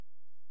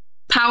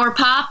Power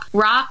pop,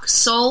 rock,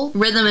 soul,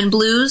 rhythm, and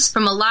blues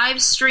from a live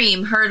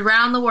stream heard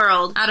round the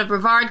world out of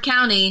Brevard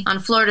County on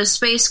Florida's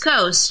Space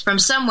Coast from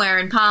somewhere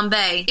in Palm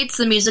Bay. It's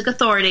the Music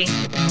Authority.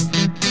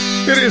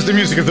 It is the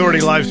Music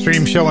Authority live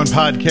stream show and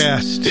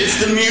podcast.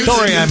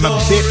 Sorry I'm a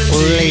bit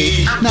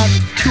late. Not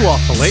too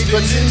awful late,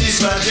 but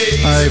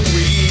I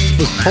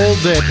was told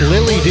that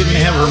Lily didn't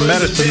have her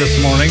medicine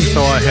this morning,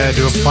 so I had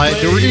to apply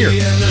it to her ear.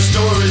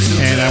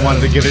 And I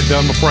wanted to get it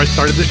done before I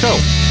started the show.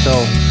 So,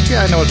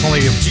 yeah, I know it's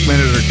only a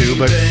minute or two,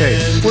 but hey,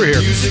 we're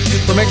here.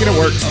 We're making it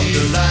work.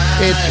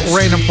 It's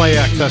Random Play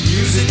Access.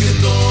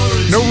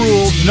 No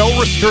rules, no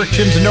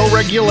restrictions, no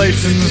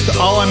regulations.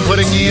 All I'm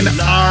putting in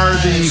are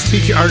the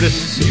feature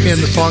artists in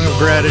the Song of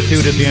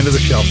Gratitude at the end of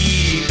the show.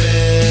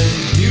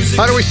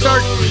 How do we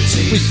start?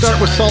 We start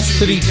with Salt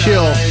City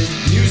Chill.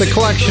 The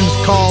collection's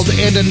called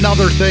And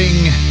Another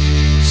Thing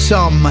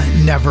Some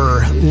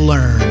Never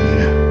Learn.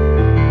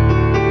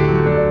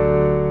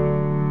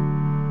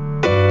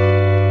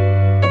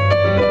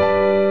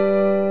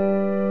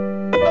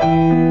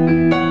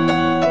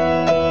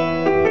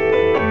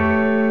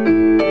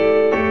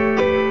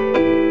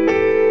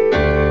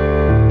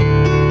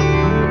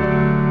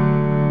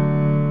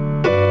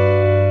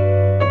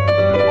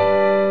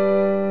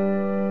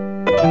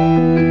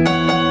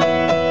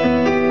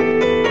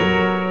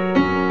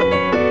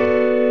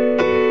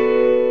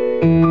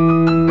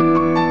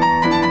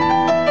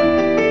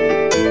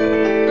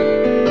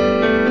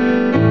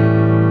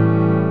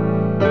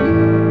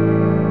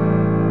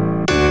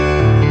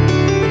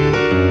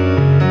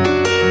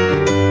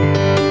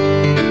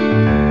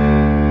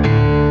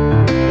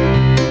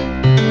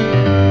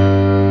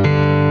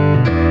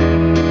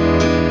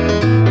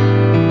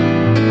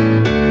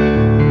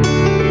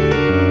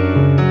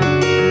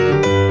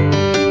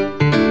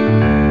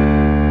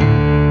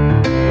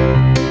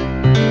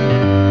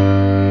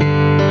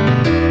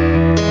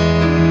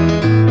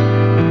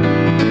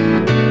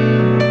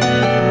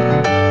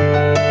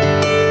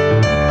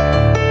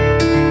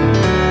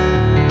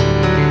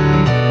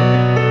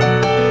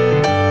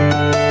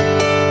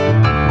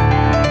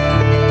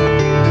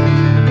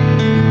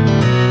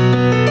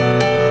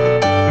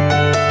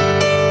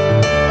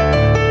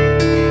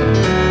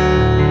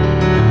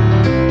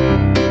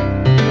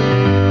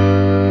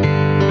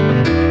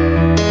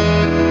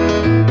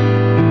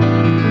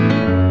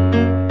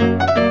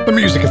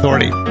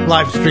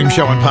 Live stream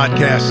show and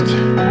podcast.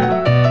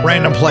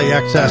 Random Play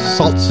Access,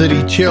 Salt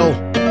City Chill.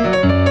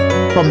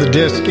 From the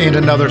disc And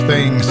Another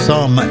Thing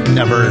Some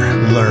Never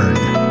Learn.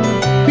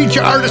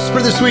 Feature artists for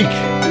this week.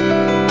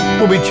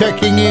 We'll be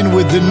checking in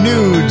with the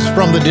Nudes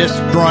from the disc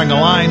Drawing a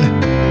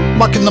Line.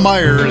 Muck and the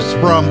Myers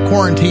from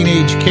Quarantine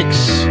Age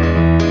Kicks.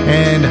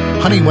 And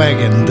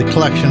Honeywagon, the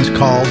collection's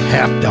called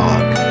Half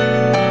Dog.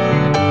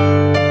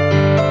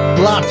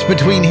 Lots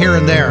between here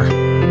and there.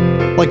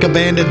 Like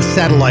abandoned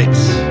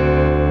satellites.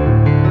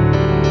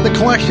 The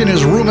collection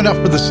is Room Enough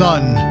for the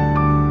Sun,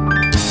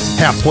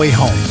 Halfway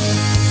Home.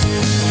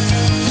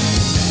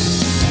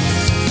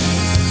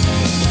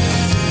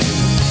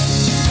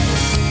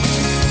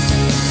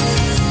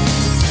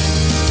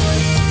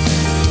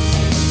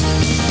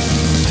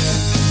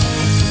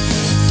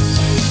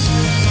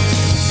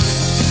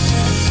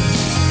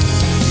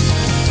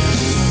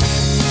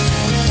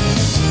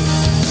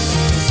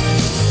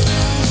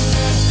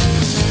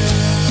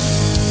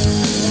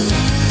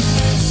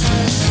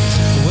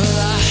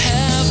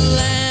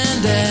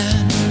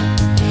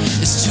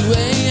 It's 2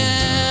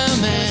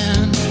 a.m.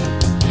 and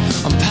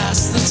I'm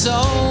past the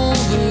toll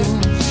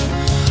booth.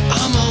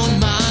 I'm on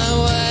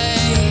my way.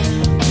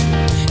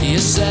 You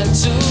said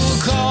to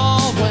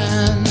call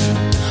when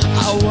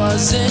I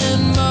was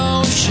in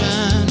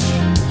motion.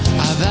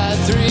 I've had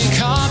 3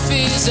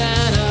 coffees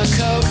and a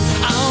Coke.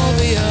 I'll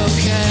be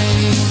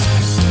okay.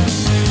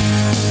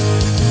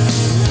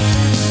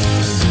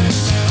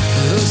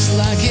 Looks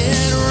like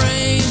it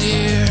rained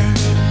here,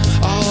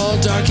 all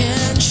dark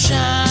and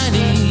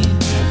shiny.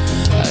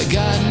 I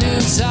got new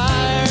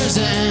tires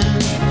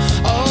and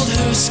old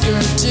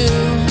Husker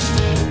too.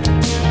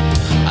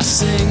 I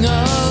sing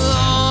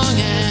along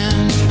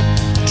and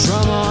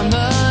drum on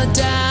the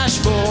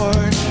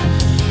dashboard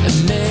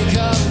and make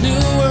up new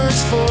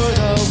words for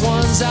the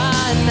ones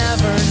I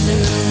never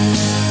knew.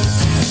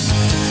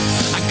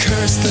 I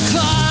curse the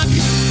clock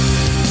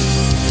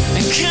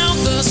and count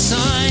the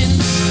signs,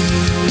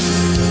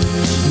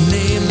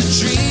 name the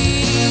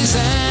trees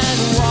and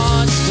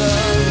watch the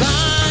lines.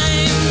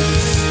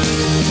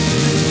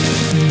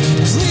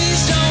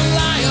 Please don't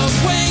lie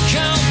awake,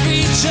 I'll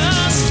be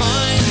just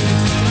fine.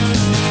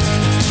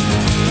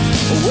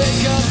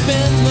 Wake up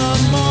in the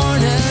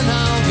morning,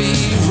 I'll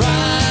be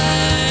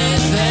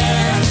right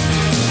there.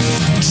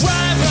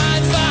 Drive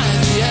right by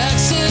the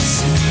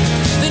exits,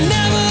 they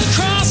never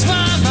cross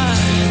my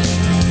mind.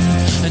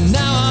 And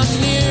now I'm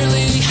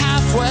nearly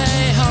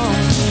halfway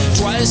home,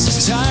 twice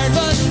as tired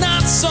but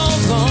not so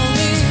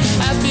lonely.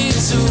 Happy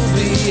to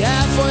be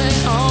halfway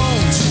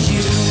home to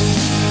you.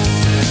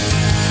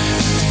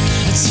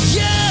 It's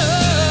you.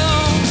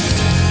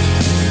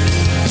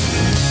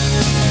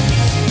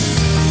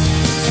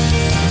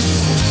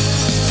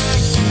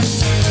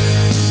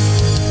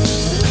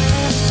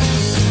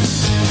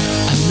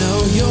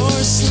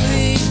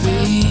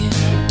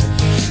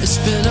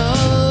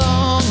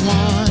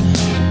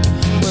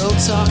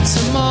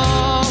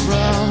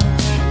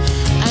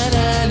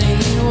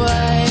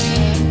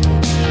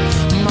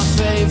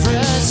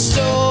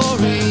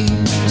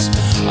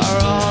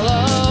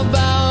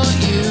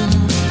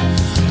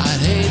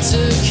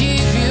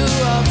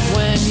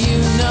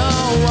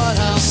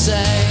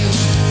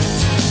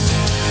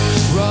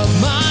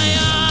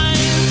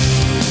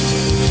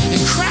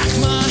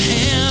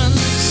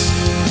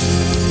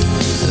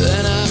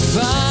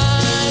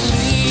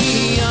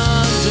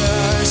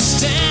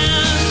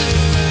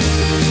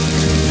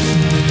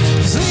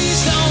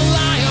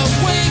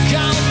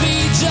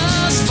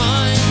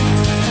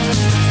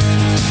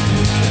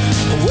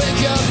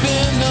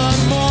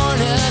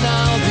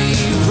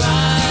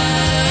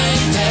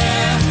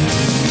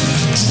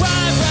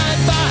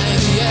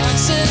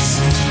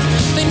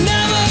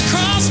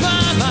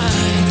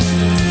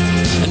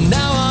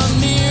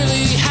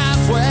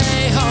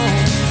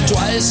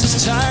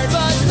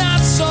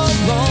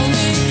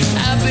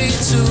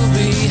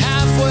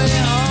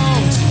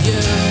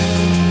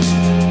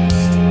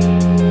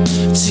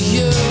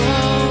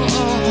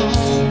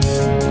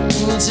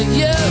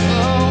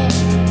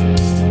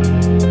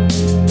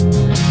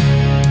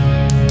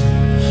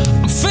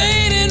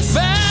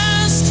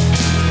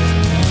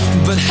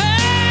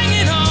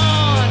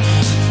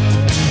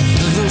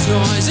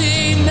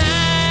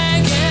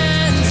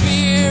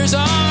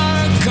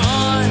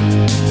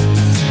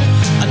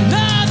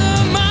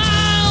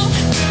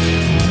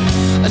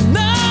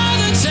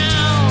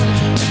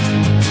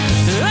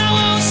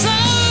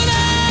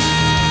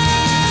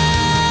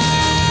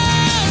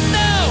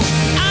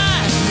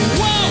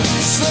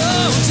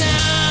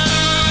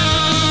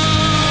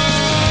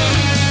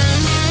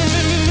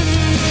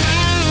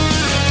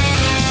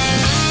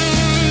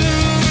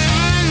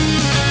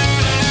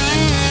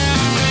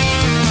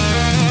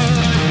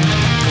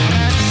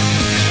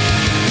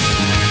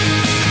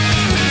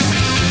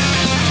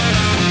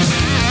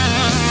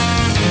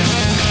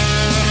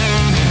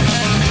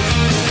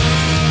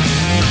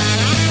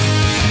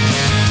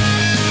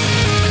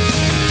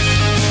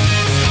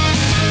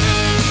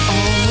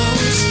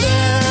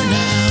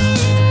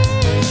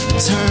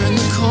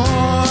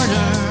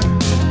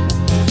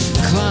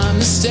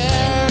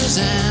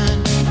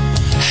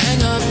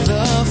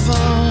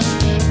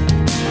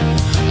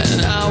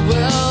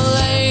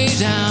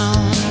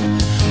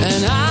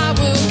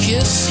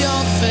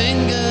 your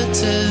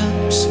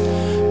fingertips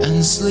and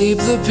sleep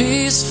the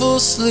peaceful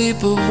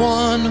sleep of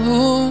one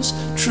who's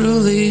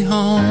truly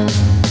home.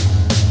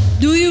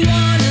 Do you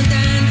wanna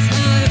dance?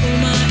 I oh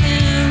my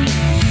am.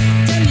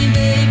 Tell me,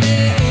 baby,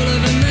 all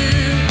of a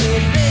man. Oh,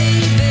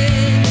 baby,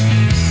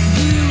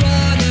 do you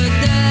wanna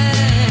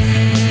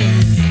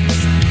dance?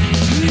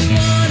 Do you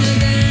wanna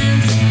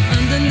dance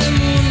under the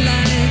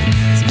moonlight?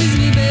 Squeeze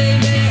me,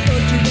 baby,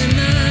 all through the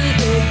night.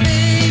 Oh,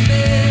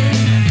 baby,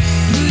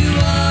 do you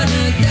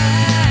wanna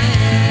dance?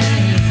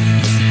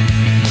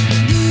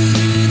 Do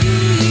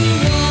you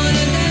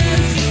wanna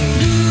dance?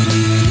 Do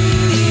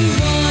you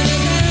wanna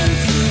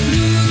dance?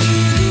 Do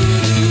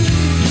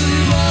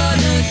you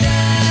wanna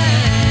dance?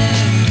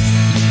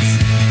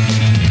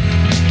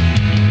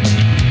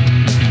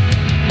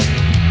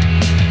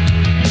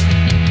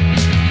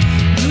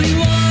 Do you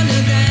wanna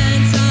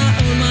dance? I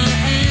oh my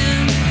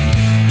am.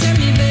 Tell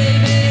me,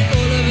 baby,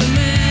 all of a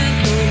man.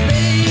 Oh,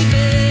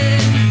 baby,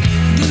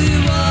 do you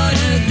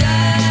wanna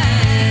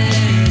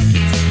dance?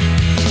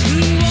 Do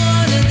you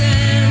wanna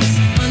dance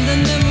under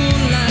the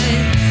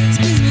moonlight?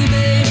 Squeeze me,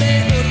 baby,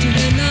 all through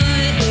the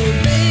night. Oh,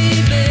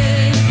 baby,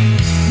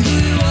 do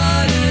you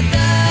wanna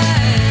dance?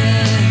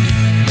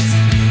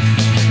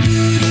 Do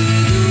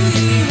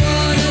you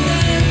wanna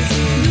dance?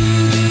 Do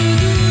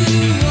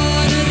you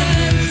wanna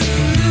dance?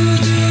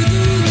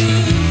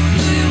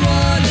 Do you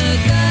wanna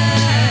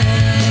dance?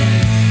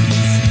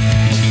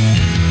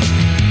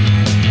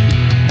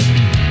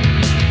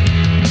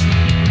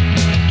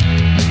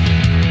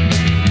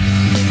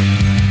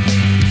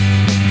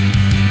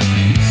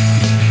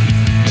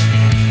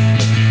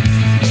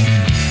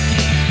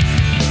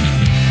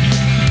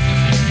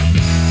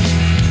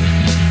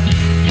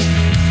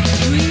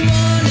 Do you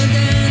wanna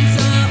dance?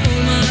 I oh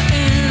my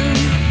am.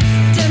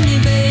 Tell me,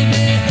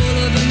 baby, all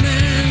of a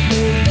man.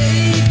 Oh,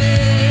 baby,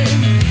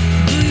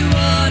 do you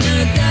wanna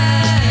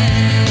dance?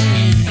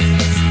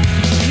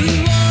 Do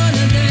you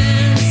wanna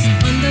dance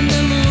under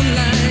the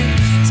moonlight?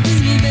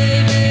 Squeeze me,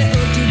 baby,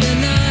 all through the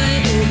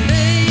night. Oh,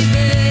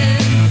 baby,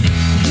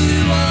 do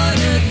you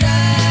wanna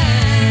dance?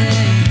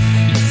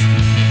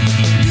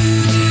 Do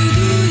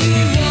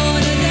you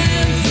wanna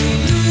dance?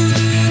 Do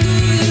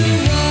you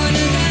wanna dance? Do you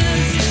wanna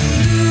dance?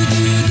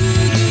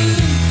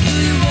 Do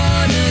you wanna dance? Do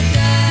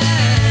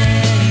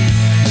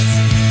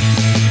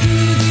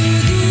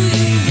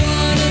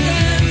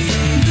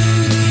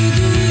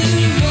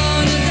you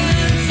wanna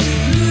dance?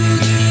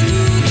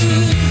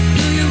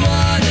 Do you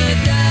wanna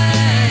dance?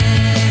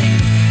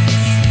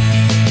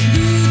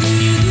 Do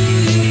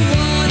you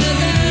wanna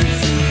dance?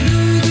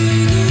 Do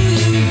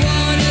you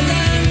wanna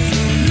dance?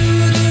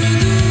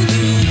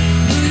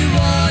 Do you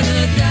wanna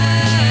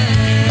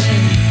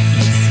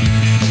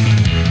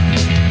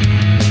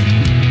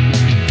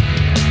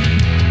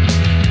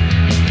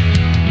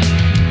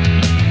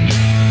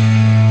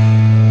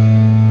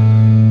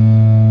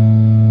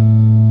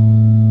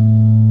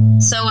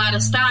So out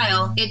of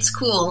style, it's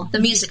cool. The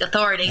Music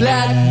Authority.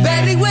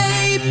 Blackberry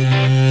wave,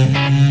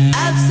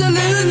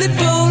 absolutely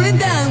pouring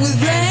down with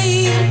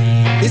rain.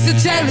 It's a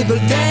terrible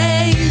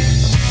day.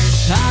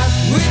 I've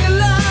with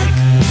luck,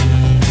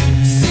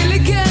 silly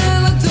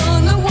girl, I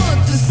don't know what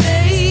to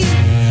say.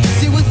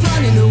 She was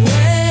running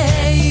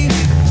away,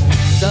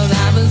 so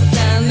I was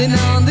standing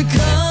on the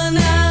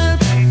corner,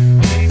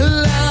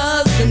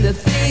 lost in the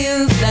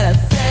things that I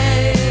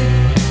say.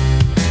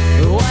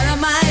 What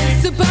am I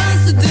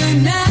supposed to do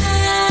now?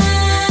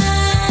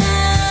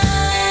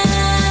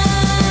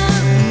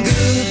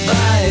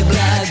 Goodbye,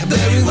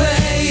 Blackberry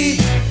way.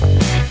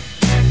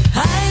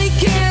 I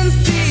can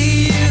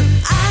see you,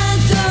 I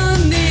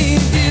don't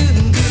need you.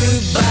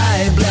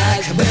 Goodbye,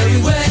 Blackberry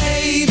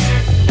way.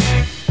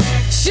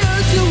 Sure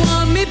you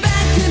want me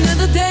back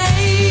another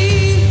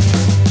day.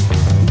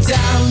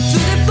 Down to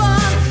the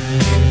park,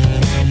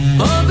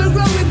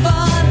 overgrown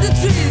but the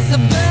trees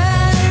are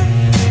bare.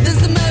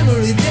 There's a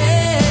memory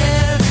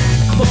there.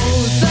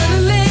 Holes on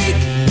a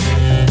lake,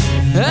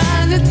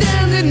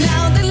 unattended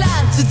now the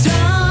lights are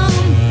down.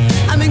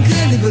 I'm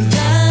incredible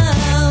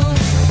down,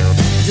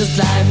 just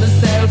like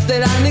myself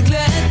that I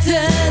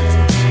neglected.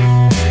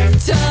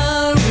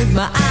 Turn with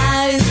my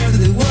eyes to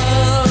the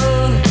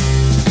world.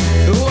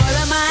 What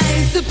am I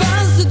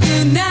supposed to do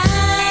now?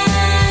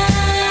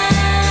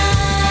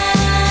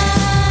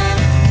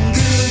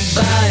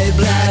 Goodbye,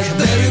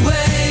 Blackberry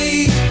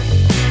way.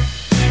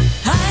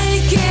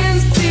 I can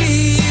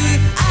see you,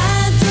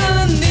 I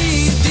don't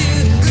need you.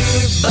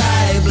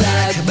 Goodbye,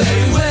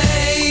 Blackberry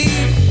way.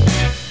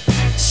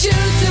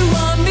 Should you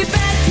want me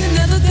back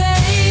another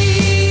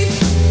day?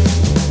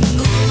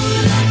 Ooh,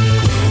 la,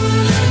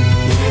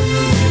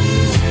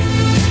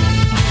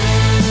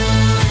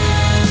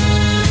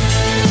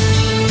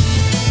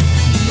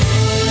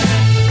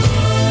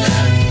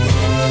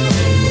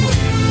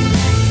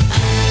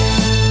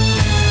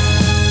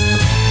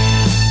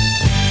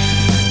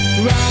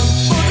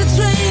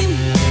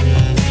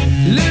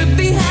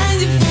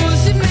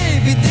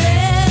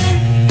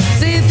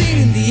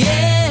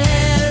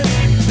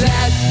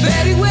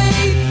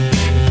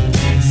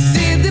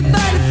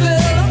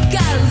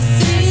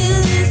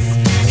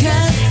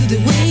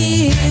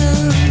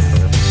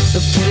 so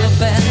full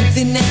of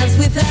emptiness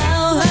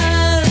without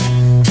her,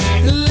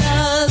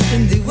 lost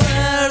in the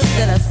words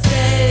that I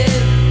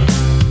said.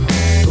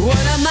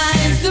 What am I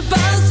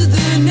supposed to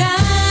do now?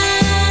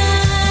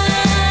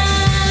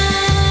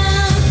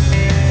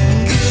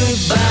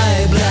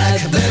 Goodbye,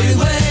 Blackberry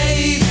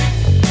Way.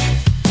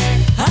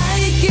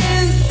 I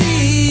can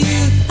see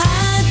you,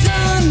 I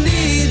don't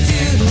need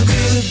you.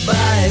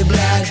 Goodbye,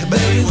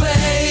 Blackberry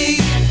Way.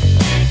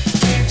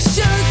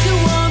 Sure to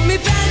want me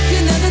back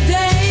another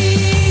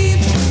day.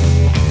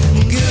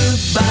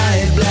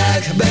 Goodbye,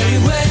 Blackberry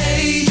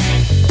Way.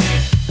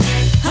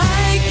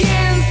 I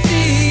can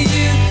see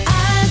you, I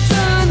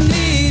don't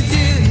need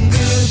you.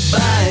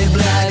 Goodbye,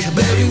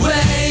 Blackberry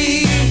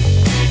Way.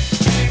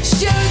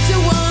 Sure to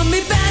want me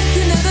back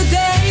another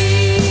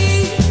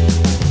day.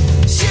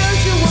 Sure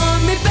to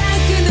want me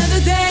back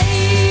another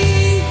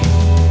day.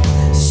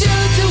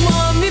 Sure to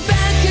want me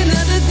back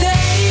another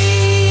day.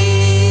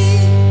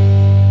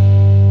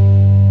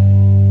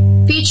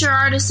 Feature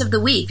Artist of the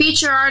Week.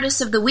 Feature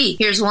Artist of the Week.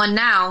 Here's one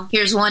now.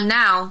 Here's one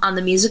now on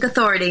the Music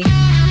Authority.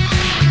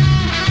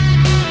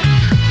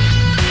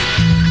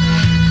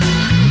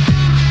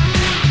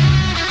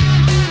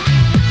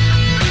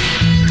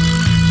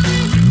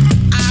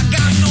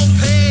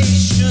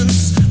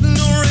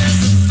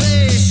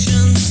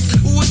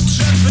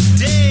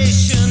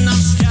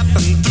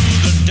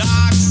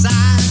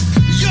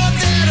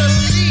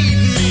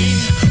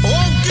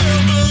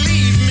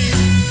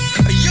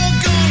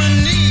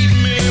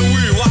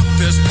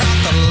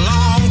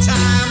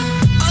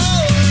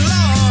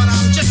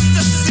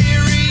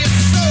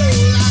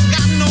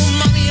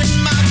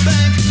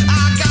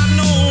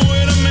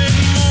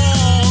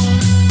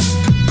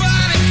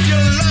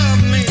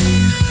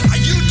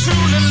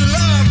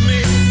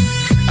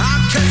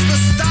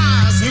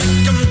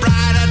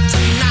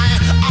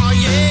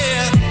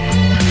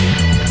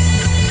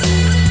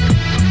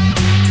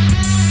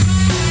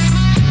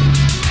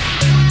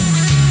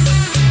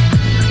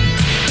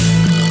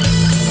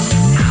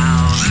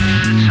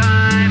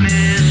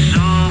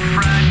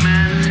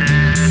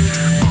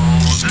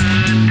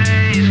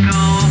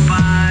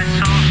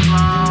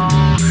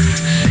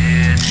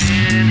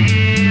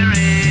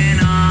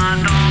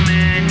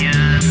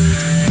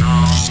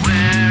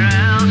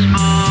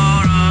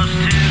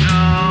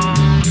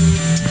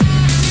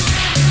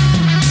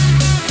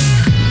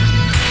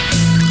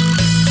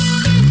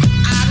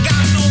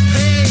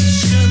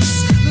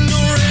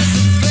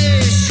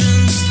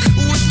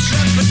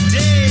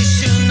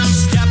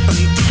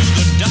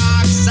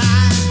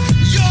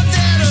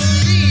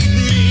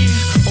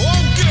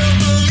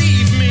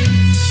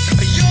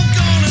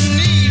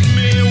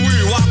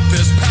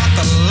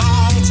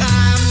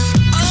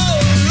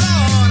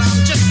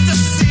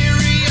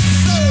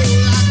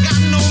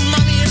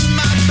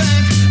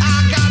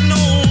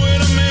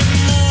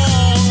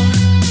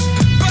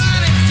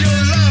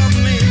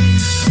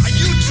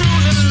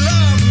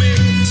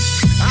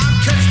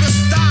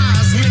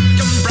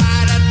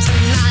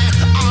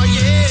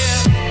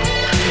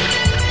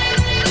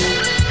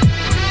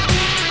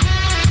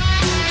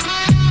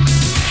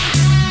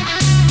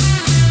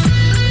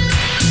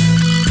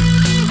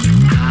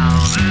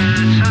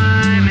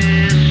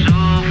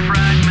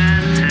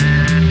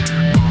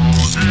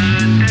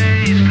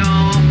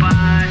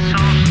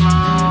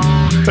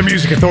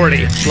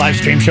 Authority, live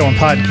stream show and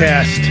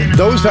podcast.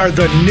 Those are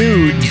the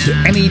Nudes,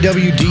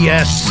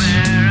 NEWDS.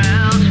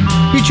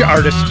 Feature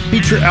artist,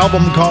 feature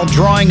album called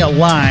Drawing a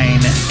Line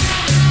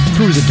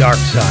Through the Dark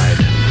Side.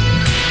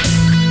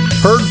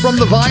 Heard from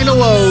the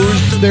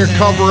Vinyl-O's, their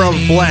cover of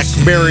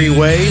Blackberry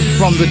Way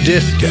from the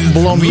disc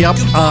Blow Me Up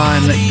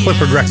on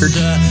Clifford Records.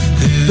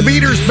 The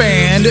Beaters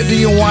Band, Do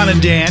You Wanna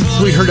Dance?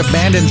 We heard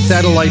Abandoned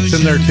Satellites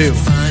in there too.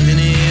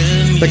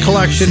 The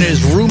collection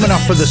is Room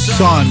Enough for the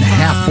Sun,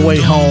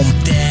 Halfway Home.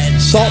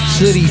 Salt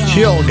City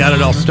Chill got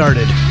it all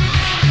started.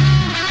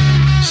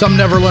 Some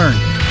Never Learn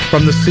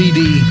from the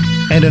CD,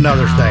 and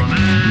another thing.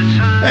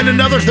 And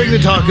another thing to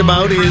talk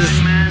about is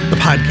the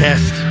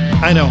podcast.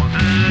 I know,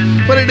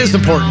 but it is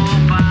important.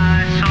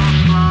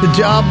 The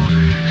job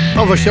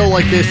of a show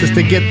like this is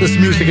to get this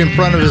music in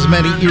front of as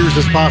many ears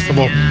as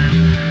possible.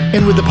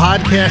 And with the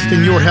podcast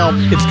and your help,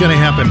 it's going to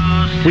happen.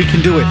 We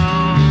can do it.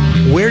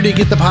 Where do you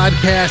get the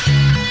podcast?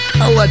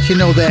 I'll let you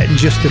know that in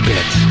just a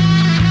bit.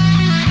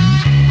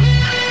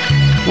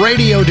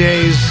 Radio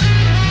days,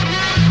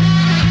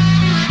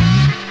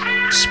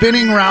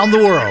 spinning around the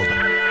world.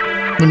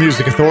 The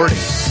Music Authority.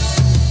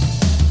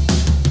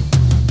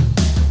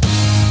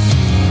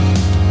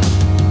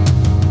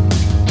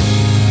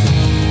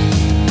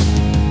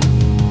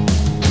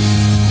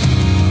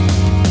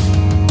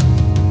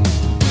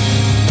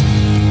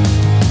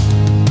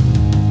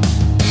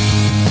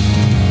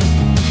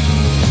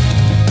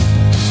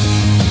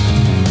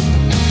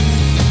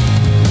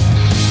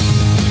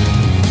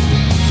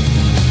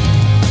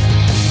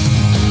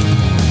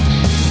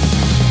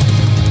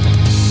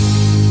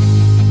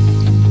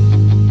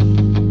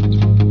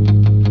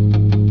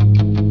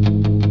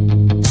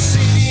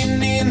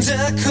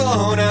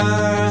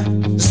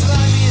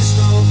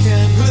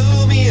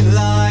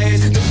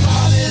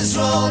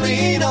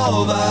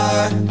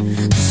 over,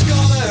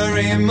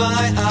 discovering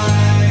my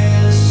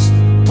eyes.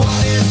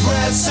 Pointed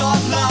breaths of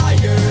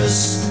liars,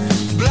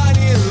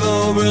 blinding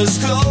lovers,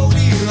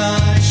 clothing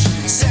lash.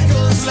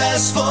 Seconds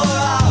last for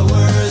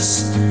hours,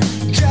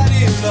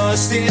 getting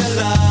lost in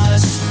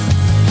lust.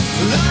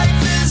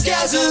 Life is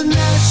gas and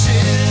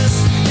ashes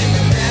in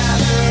the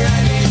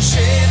never-ending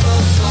shape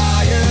of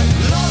fire.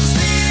 Love's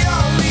the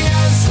only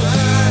answer,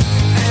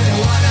 and I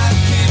wanna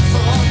keep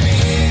for me.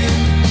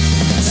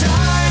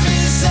 Time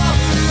is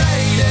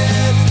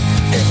overrated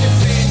if you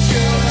think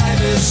your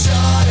life is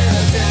shorter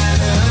than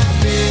a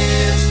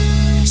bit.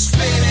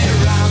 Spinning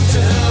round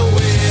the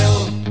wheel.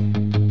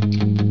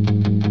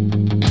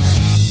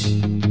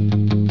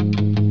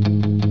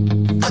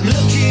 I'm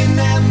looking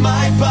at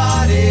my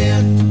body,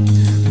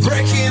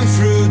 breaking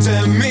through the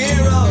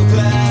mirror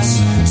glass.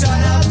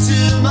 Tied up to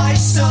my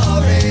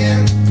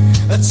story,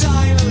 a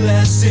tiny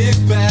elastic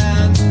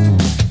band.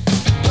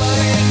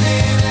 Putting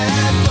in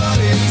and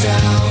putting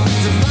down,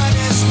 the mind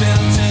is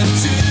melted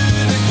to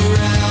the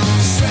ground.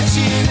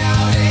 Stretching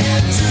out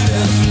into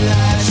the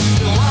flash,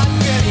 no one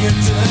can hear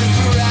the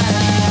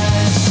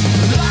crash.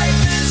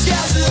 Life is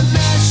gas and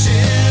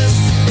ashes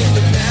in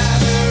the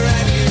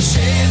never-ending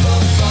shape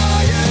of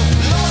fire.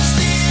 Love's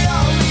the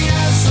only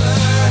answer,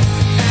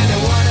 and I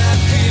wanna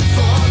keep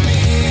for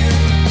me.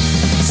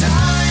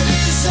 Time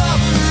is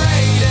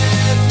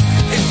overrated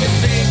if you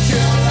think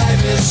your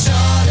life is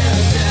shorter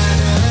than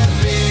a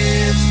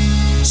bit.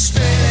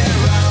 Spin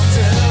around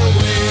the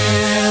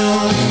wheel.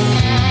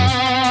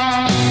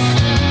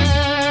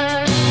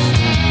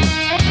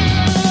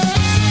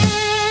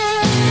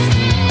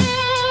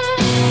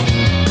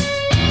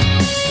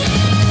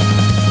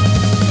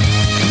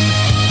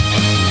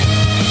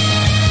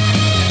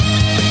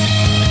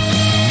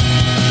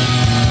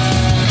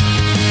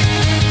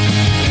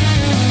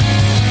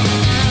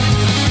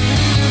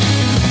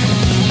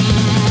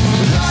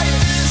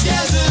 Life is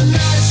gas and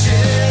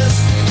ashes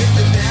in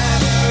the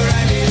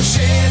never-ending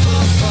shape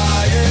of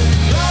fire.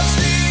 Love's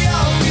the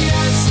only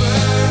answer,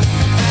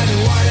 and I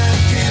wanna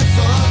keep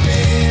for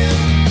me.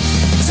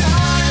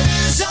 Time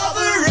is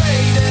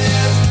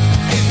overrated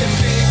if you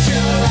think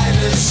your life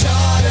is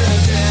shorter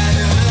than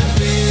a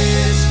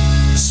bit.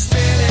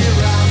 Spinning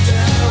round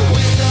the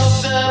wind of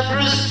the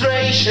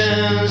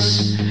frustrations,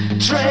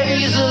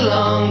 trace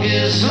along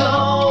is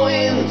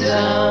slowing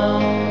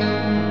down.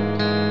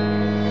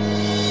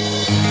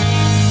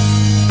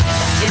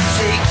 It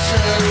takes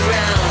her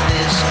around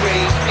this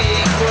great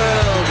big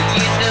world.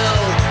 You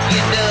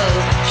know,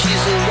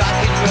 she's a rock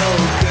and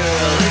roll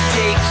girl. It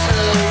takes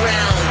her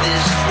around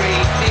this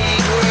great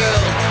big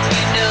world.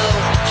 You know,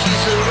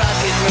 she's a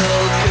rock and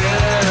roll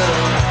girl.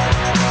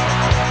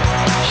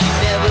 She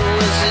never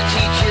was a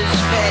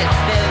teacher's pet,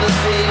 never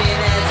fit in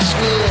at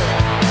school.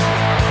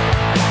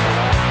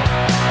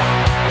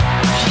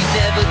 She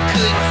never could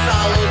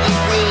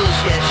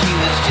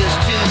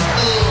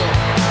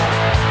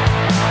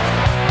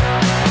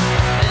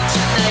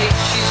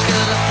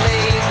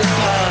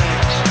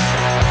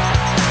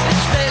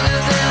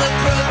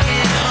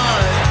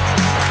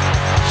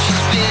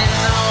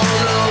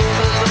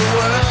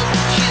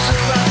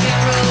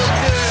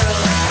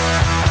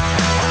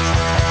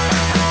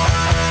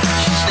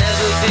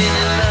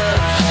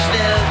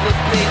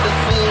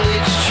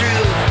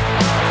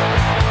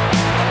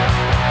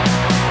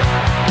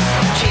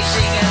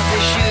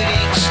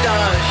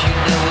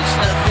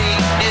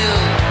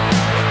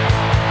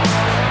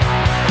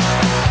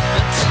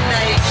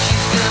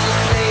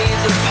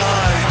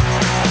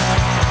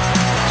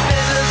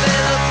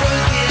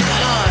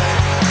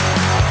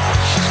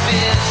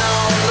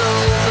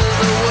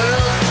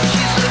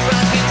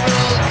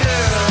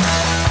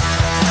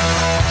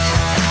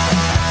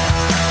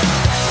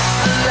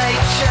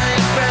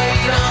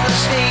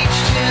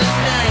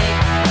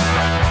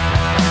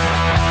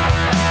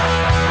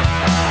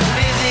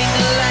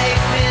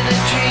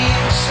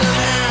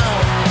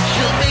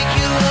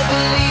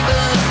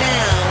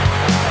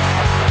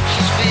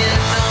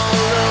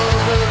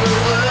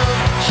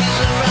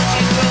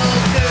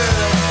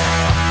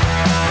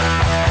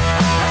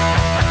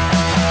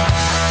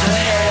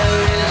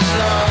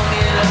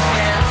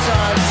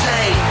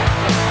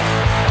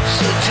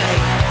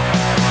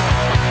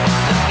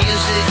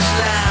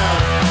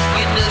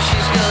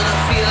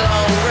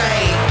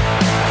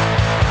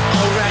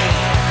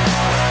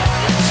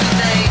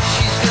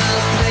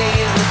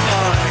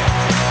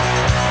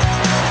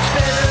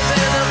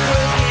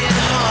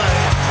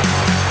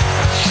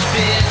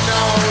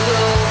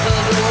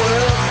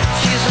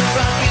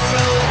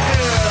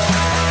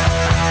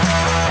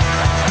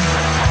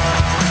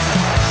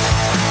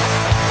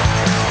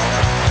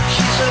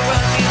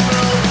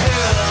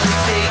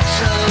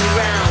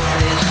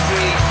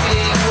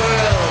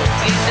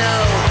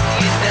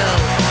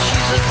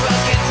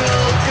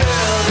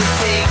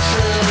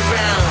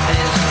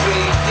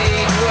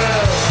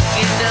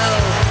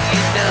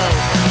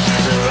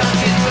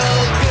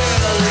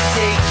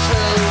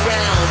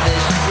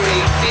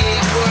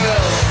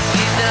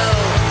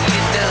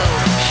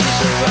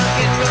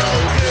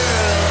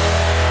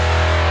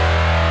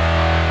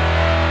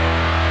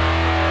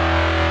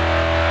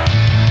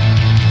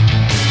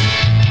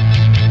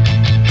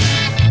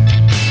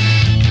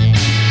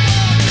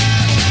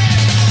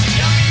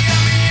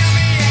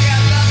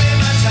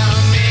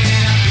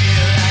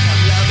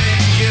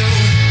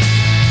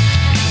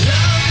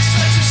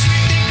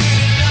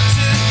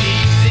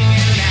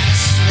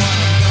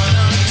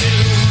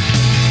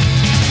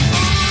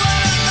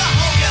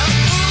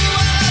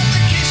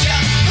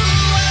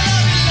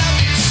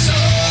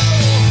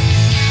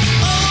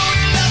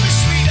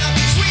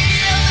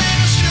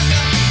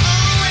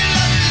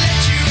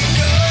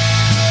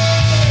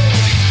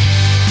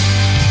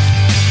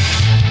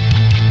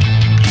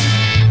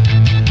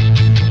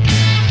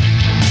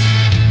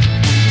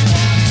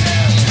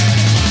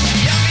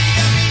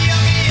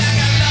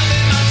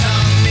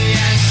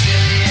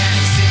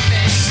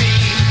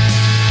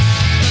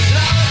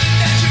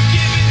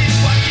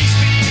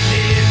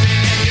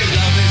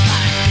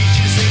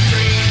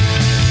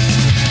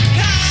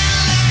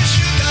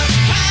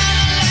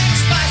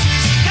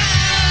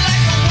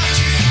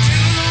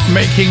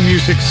making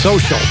music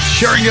social,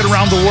 sharing it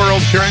around the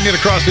world, sharing it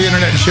across the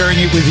internet, and sharing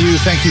it with you.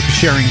 Thank you for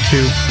sharing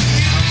too.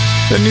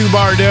 The new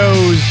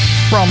Bardos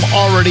from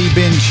Already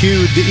Been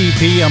Chewed, the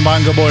EP on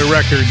Bongo Boy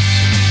Records.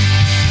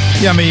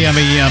 Yummy,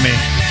 yummy, yummy.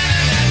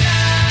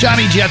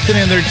 Johnny Jetson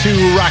and their two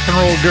Rock and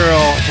Roll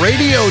Girl,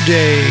 Radio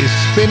Days,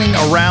 spinning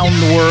around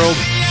the world.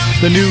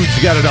 The Nudes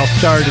got it all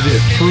started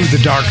Through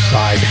the Dark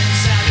Side.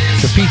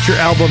 The feature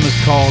album is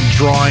called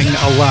Drawing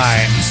a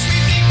Line.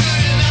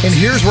 And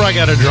here's where I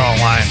gotta draw a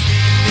line.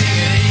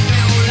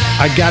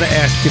 I gotta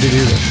ask you to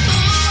do this.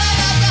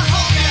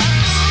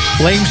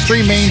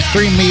 Lamestream,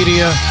 mainstream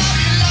media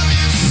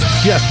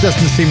just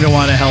doesn't seem to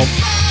want to help.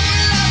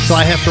 So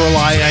I have to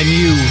rely on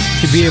you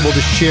to be able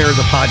to share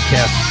the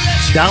podcast.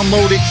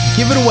 Download it,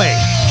 give it away,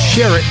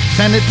 share it,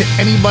 send it to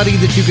anybody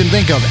that you can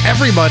think of,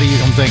 everybody you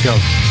can think of.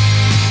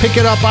 Pick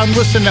it up on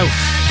Listen Notes,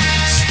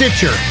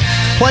 Stitcher,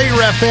 Player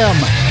FM,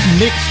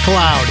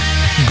 Mixcloud,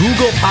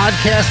 Google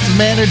Podcast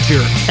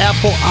Manager,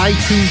 Apple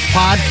iTunes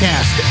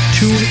Podcast,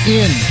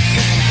 TuneIn,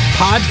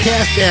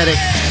 Podcast Addict,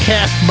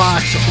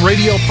 CastBox,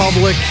 Radio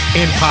Public,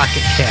 and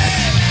Pocket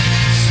Cast.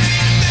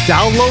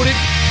 Download it,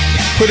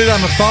 put it on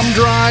a thumb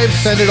drive,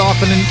 send it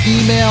off in an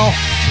email,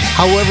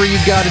 however you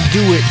got to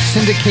do it.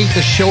 Syndicate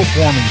the show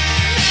for me.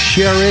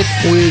 Share it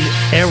with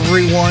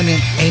everyone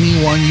and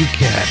anyone you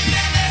can.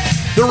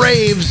 The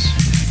Raves,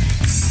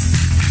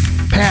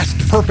 past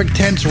perfect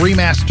tense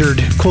remastered,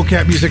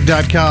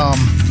 coolcatmusic.com.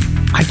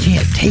 I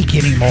can't take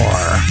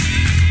anymore.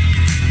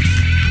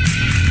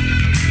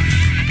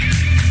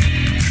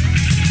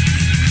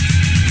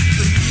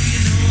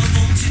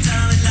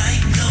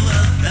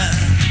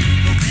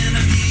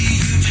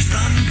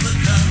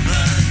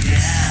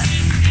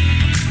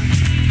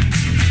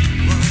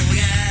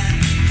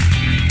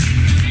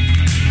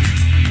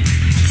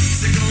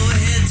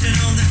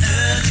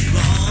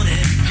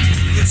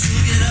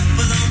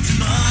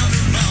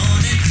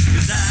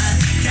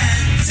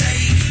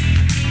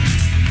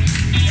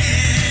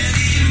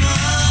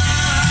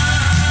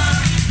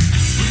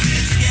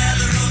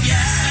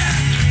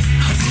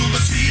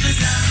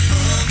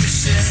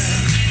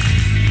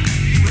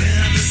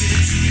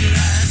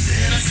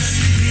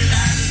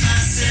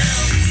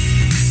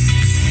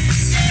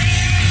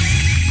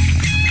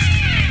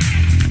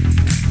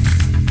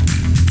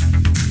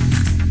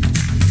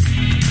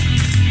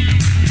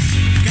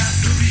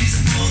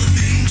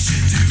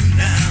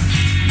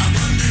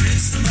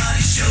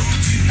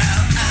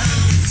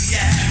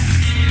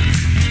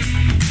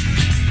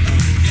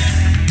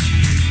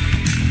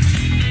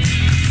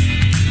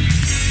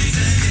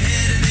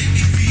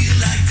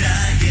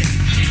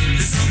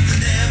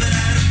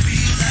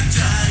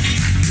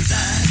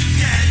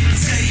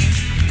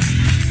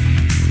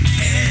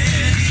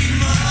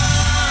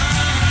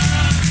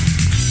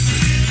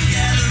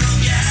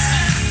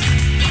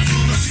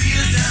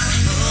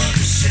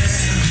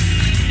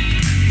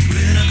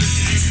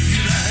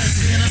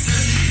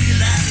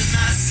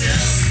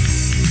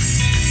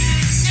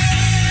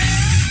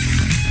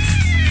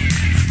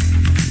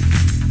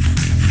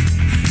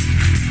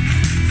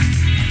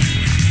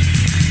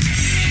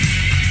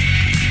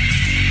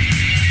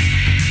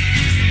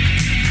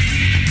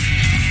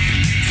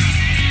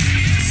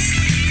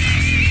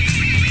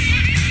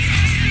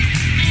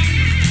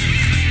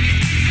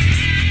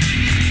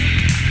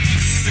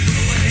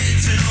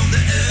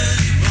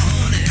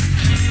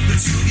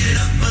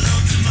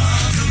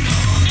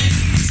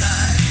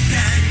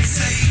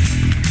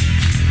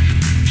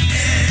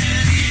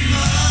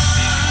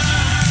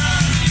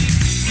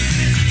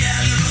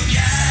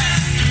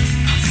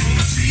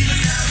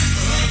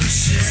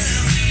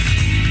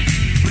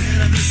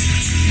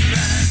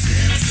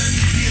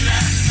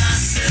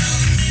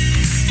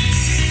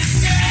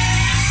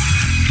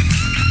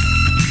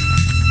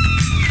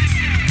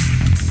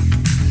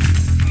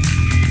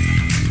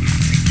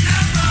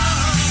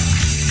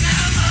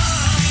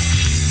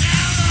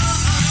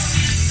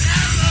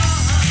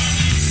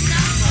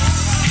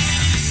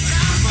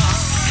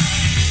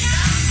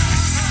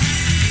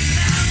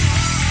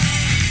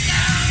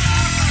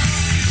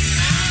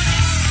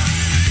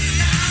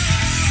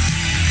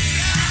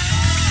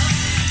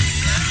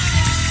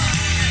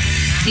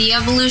 The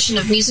evolution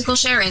of musical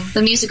sharing,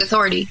 the Music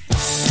Authority.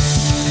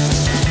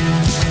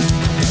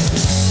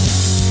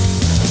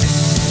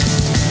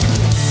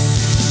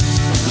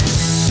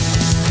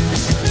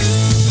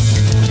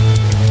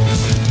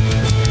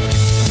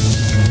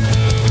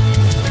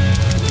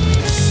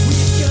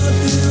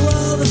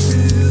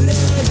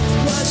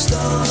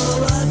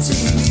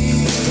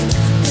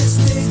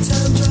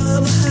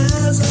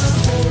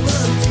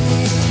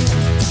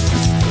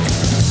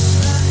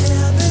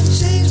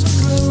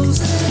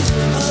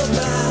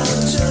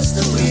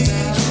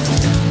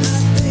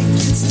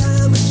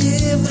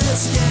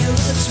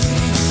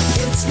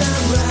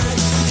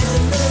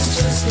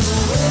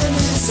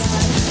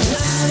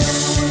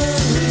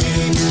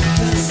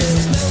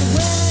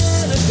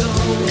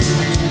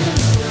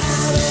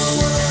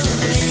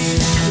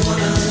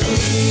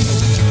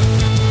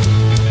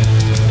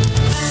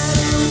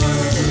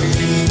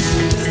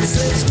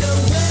 There's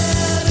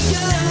nowhere to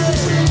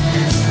go.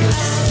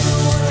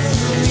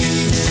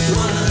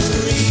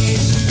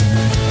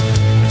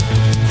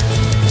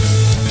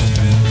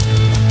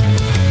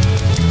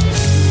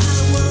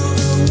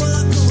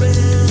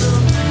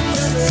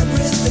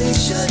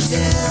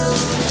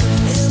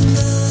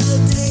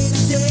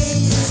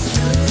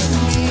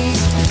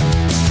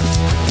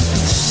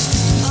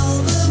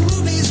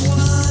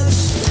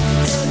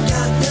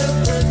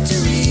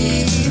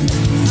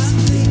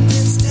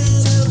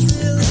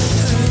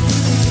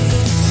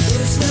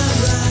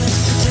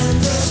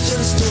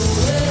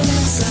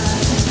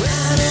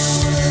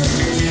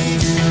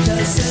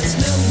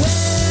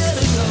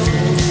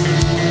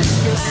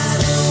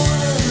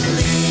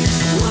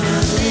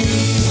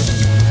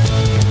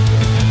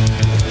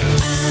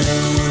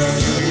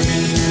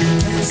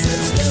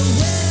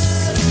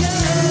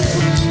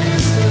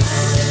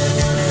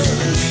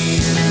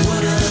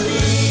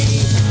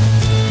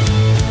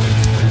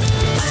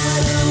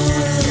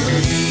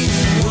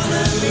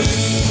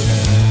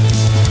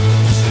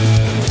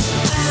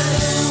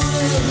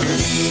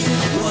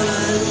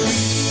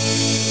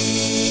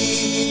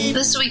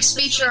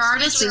 feature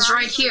artist is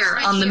right here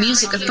on the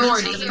Music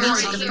Authority. When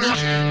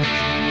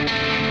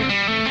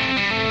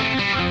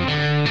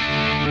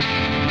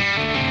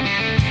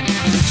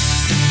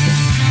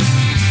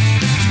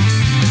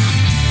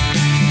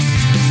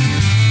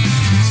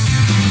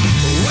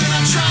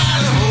I try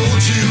to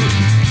hold you,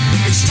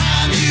 each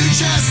time you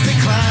just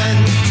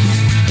decline,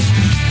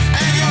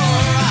 and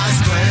your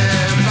eyes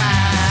glare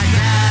back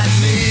at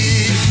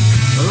me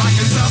like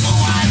a double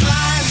white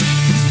line.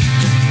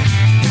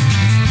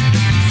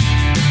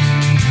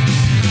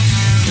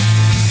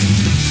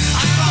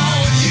 I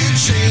thought you'd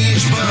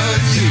change, but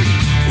you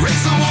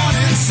raise a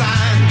warning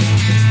sign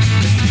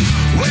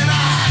when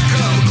I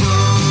come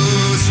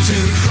close to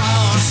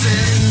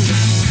crossing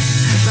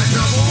that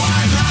double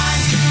white line.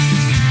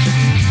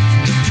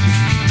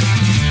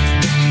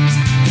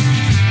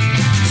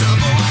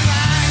 Double white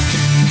line.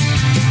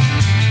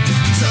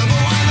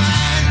 Double white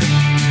line.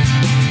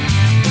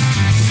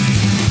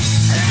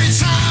 Every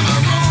time a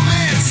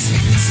romance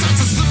starts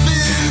to slip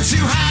into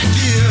high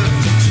gear,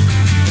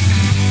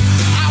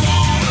 I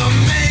wanna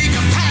make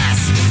a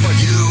pass, but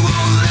you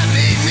won't let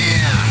me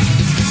near.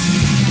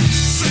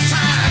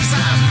 Sometimes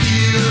I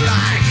feel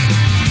like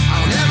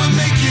I'll never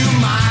make you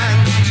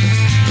mine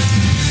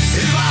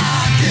if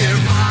I can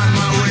find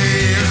my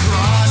way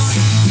across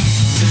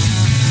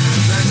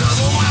that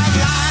double white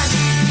line.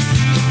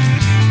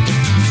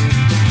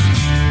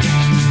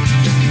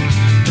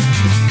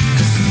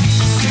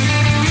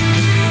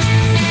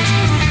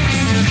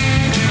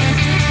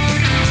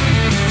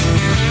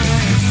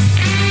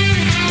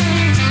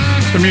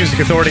 The Music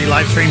Authority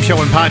live stream show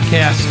and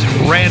podcast.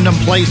 Random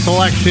play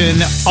selection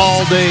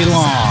all day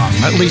long.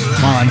 At least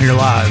while I'm here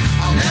live.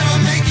 I'll never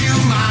make you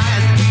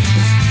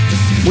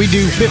mine We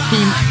do 15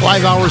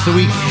 live hours a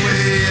week.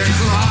 way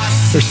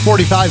across. There's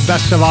 45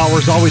 best of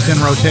hours always in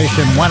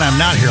rotation when I'm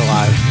not here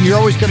live. You're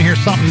always going to hear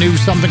something new,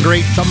 something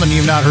great, something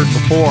you've not heard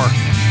before.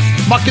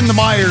 Muck and the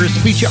Myers,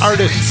 feature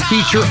artist,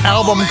 feature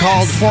album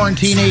called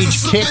Quarantine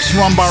Age Kicks,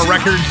 Rumbar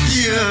Records.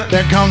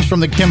 That comes from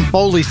the Kim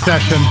Foley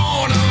session.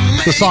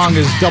 The song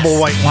is Double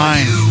White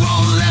Line.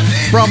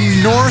 From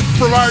North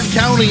Brevard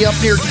County up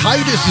near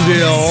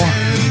Titusville,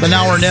 the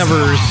Now or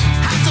Nevers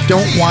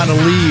Don't Want to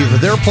Leave.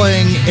 They're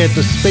playing at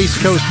the Space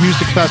Coast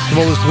Music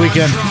Festival this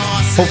weekend.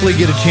 Hopefully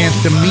get a chance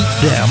to meet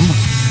them.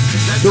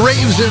 The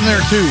Rave's in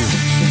there too.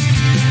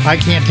 I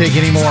Can't Take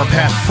Any More,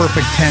 Past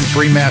Perfect Tense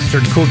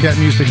Remastered,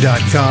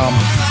 coolcatmusic.com.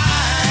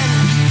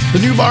 The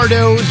new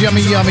Bardos,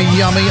 Yummy Yummy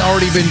Yummy,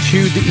 already been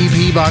chewed, the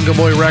EP, Bongo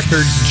Boy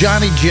Records,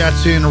 Johnny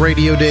Jetson,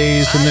 Radio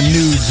Days, and the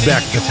Nudes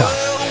back at the top.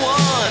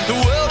 The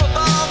world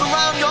revolved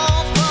around your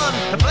fun.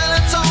 The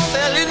planets all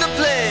fell into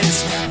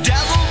place,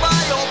 dazzled by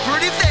your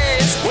pretty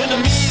face. When the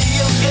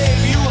medium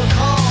gave you a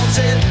call,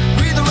 said,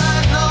 read the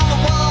writing on the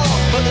wall.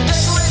 But the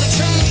decorator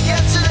changed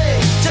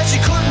yesterday, said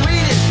she couldn't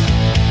read it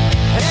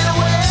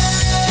anyway.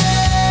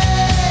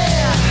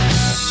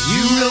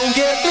 You don't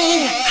get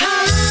me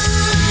high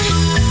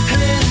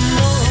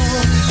anymore.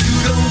 You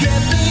don't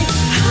get me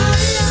high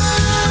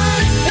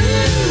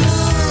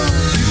anymore.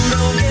 You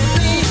don't get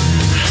me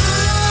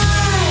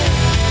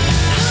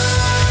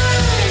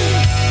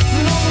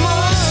no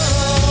more.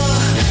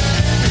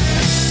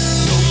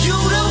 No, you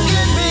don't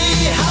get me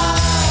high.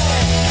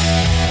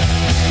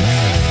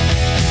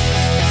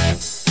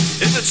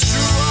 If it's true,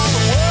 all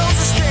the world's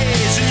a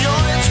stage, and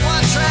you're its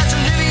one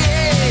tragedy,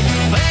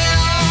 playing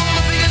all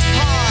the biggest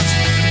parts,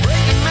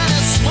 breaking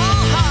many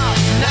small hearts.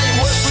 Now you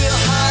work real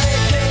hard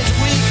 8 days a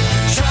week,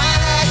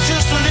 trying to act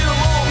just a little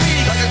more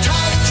weak, like a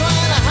tiger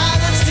trying to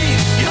hide its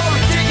teeth. You're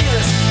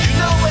ridiculous, you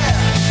know where.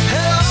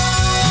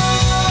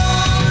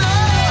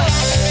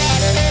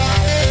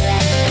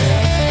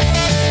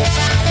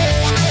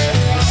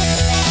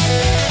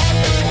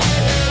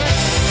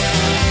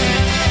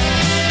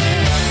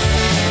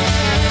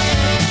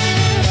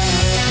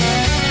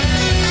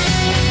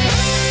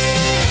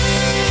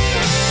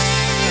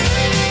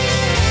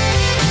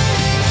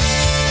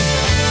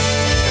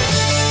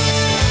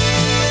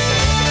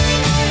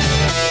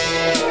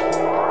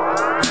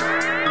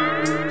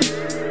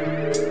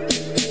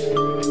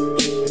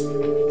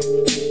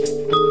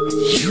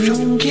 You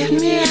don't get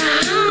me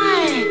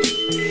high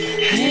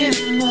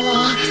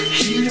anymore.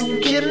 You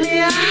don't get me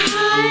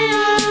high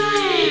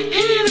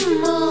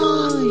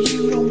anymore.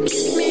 You don't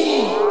get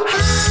me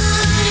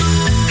high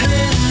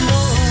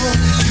anymore.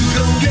 You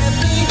don't get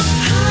me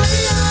high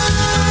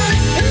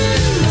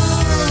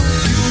anymore.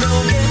 You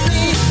don't get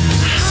me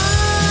high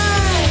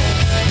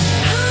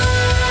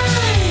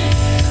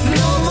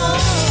no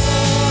more.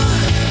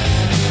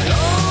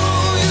 No,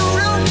 you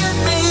don't get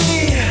me.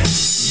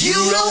 You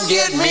don't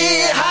get me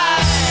high.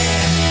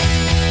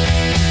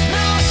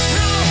 No,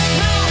 no,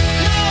 no,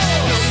 no.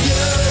 No, you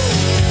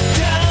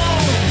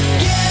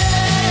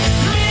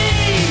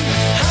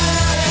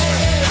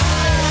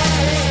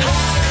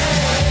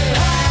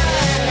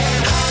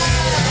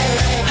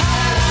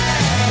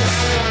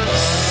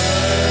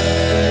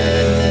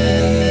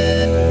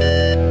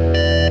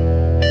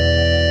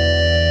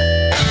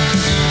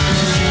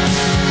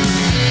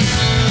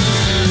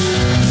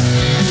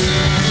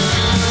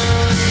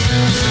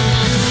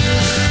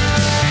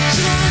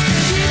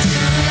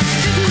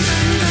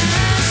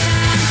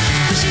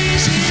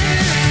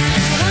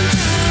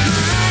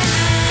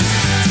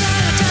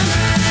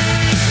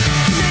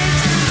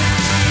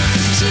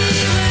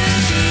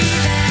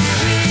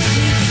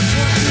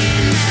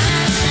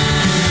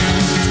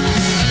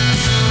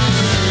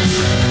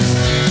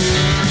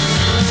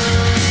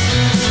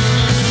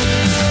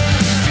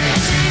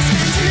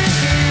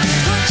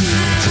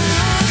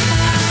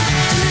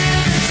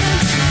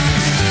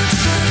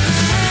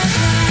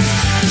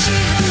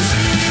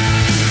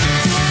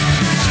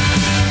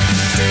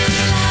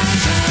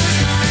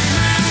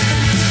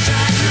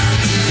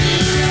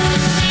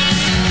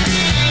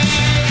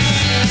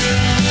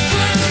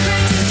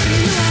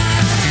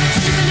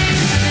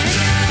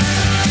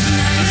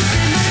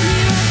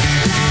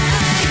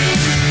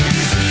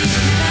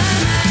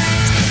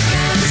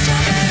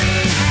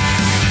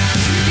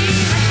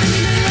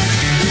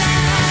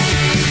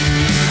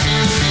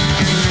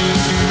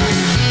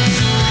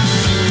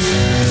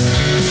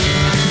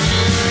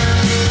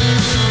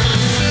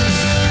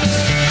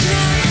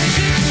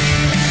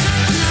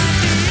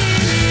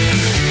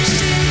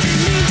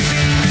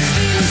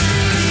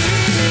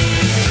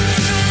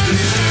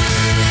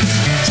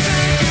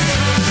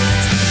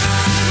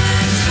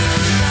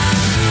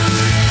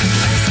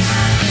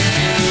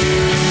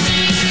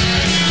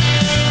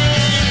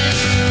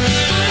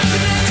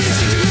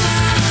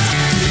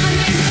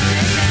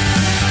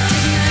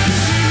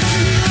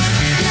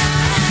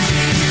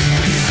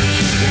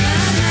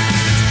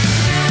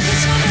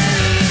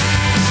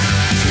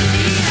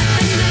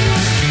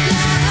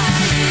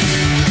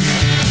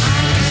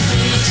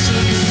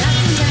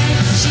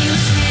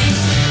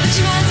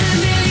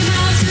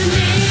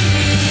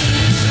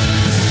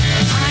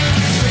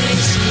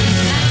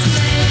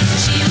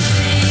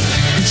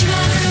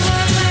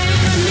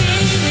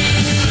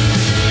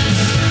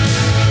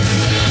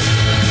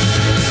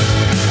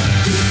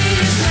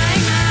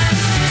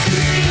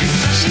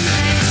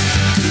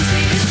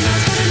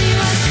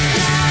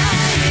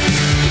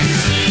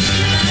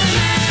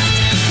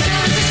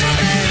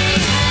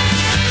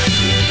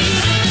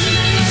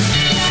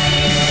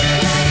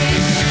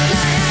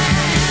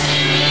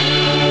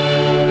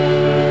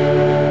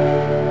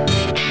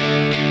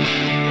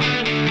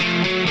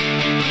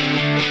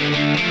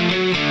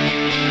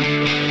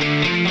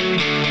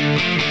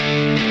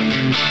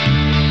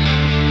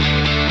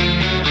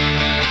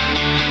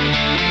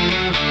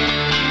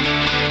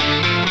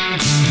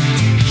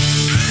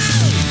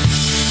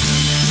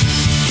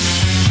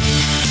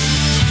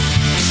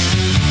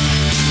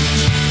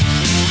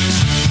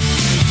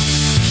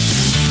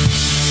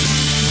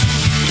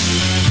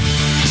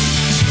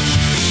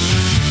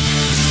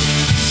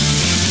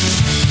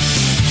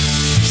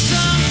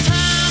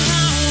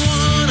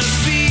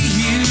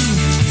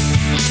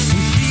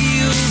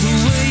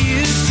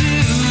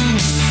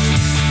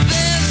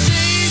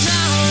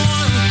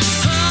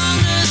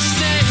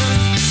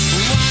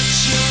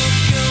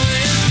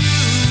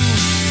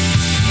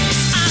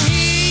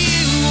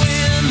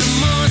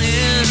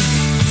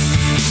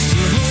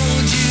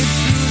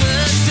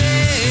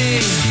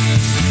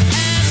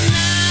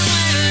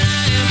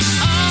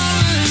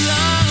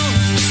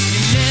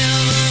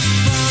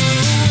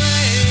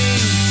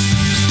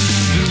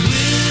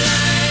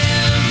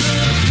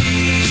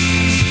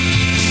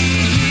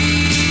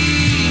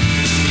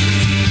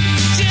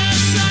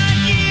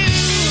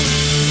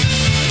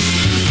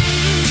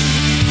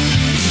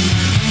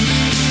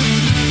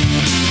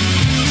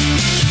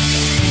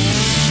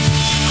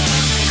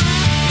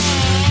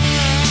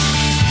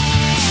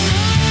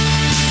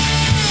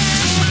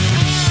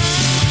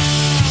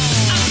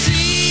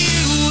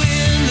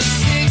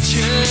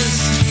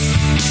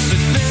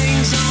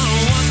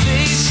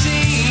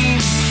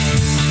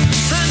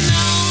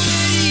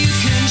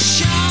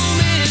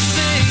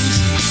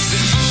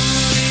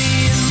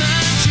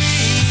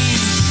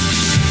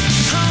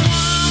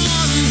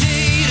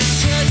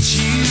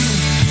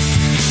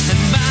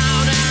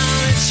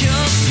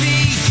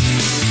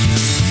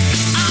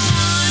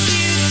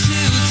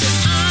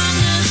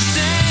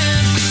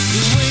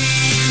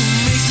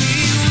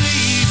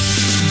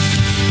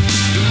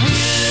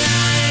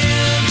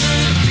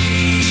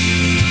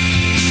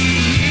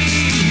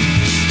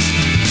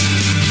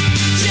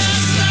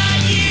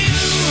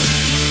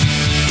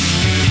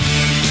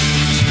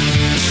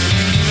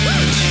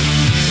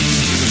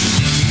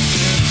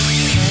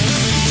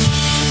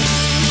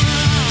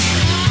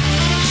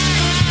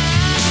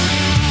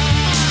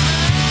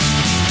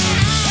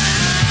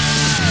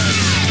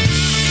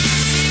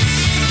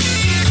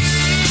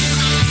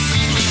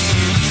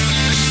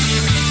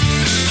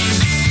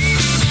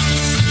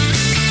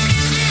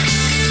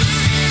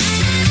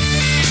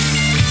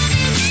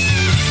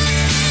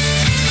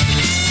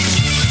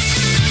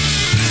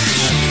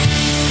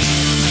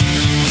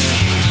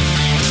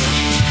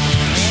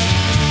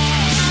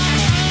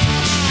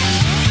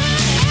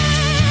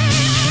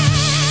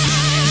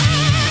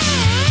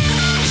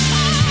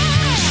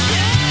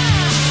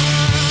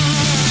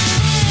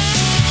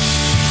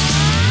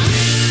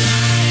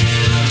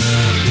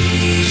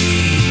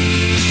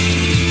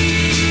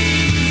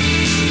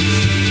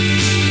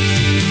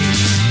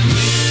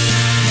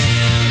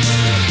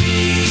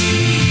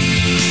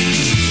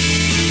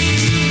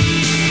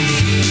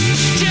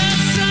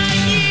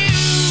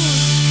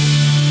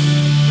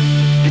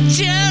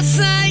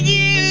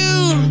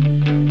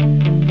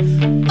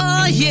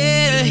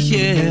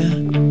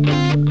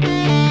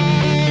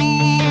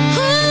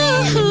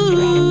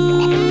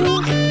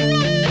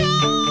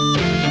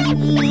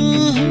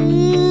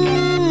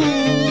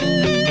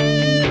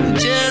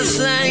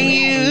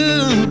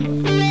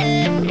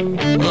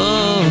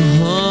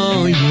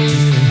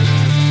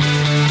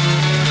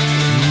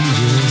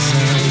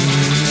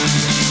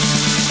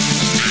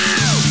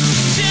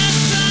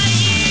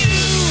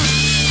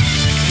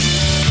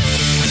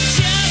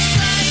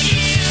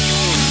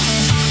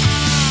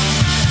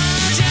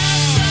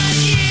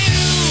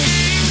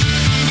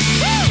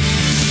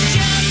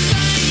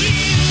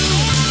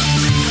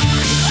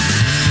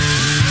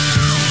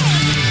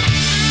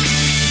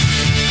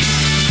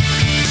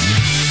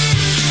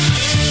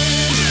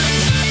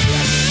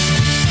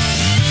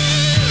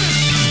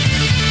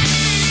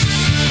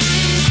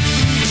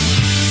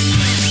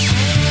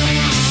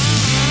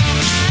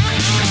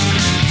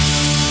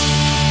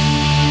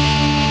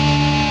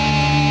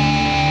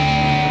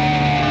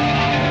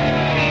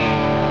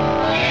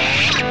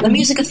The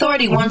Music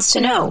Authority wants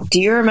to know, do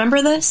you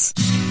remember this?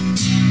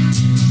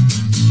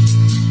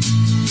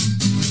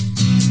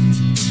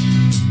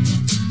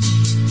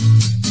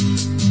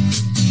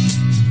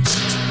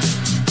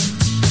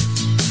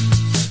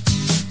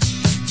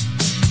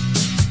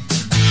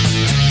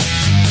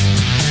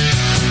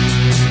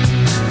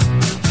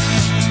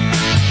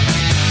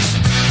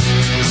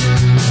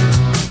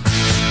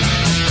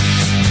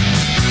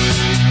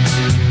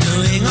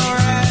 Doing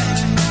alright.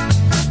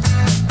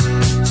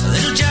 A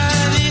little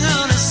driving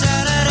on a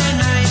Saturday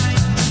night.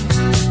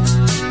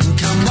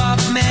 Come walk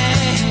me.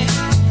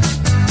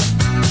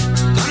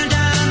 Gonna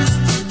dance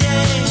the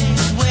day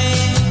away.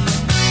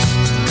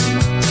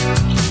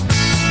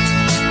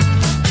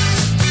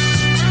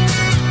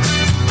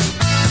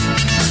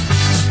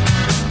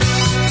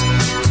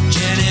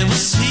 Jenny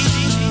was sweet.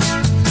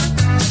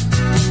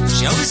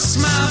 She always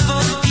smiled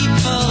for the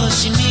people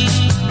she meet.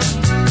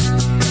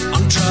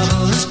 On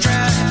troublous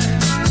track,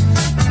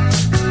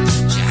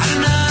 she had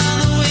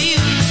another way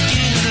of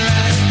looking at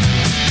life.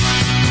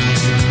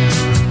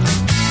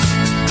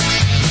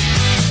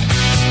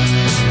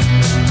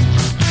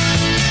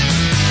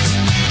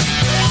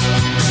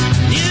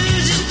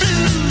 News is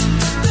blue,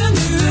 the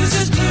news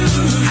is blue.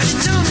 I just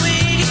don't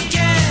wait to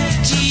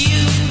get to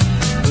you.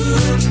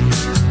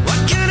 What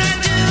can I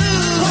do?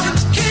 What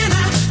can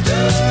I do?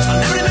 I'll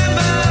never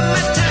remember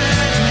my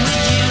time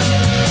with you.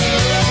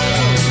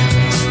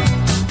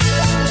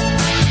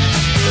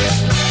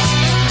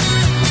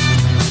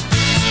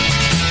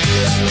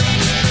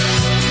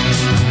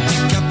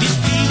 Pick up your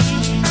feet.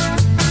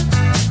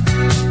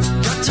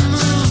 Got to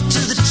move to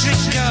the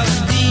trick of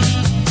the beat.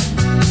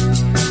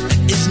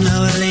 There is no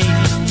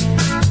lane.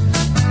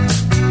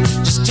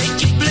 Just take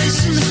your place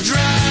in the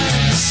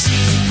driver's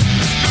seat.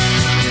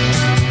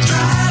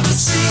 Driver's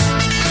seat.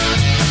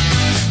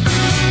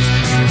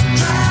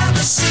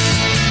 Driver's seat.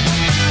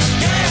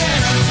 Yeah.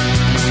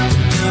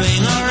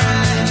 Doing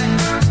alright.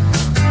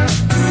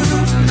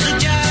 Little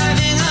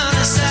driving on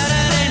a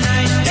Saturday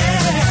night.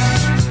 Yeah.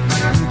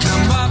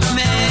 Come walk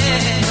me.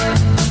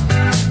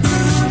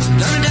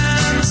 Gonna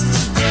dance the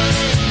day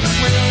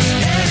away.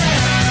 Yeah.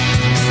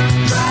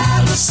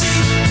 Driver's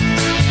seat.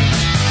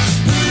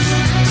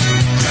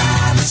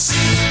 Driver's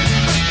seat.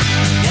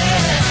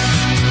 Yeah.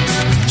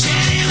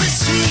 Jenny was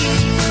sweet.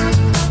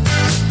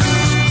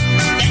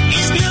 There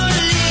is no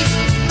lead.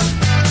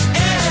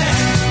 Yeah.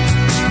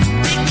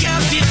 Pick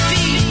up your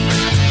feet.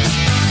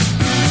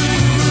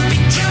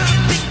 Pick up.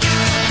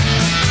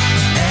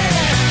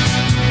 Yeah.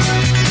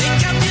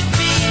 Pick up your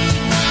feet.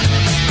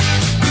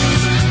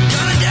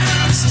 Gonna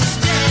dance the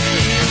day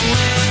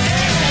away.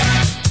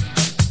 Yeah.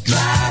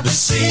 Driver's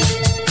seat.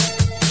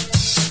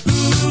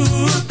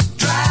 Ooh,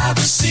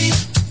 driver's seat.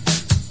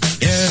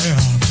 Yeah.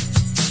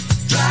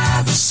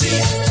 Driver's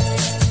seat.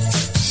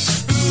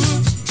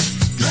 Ooh,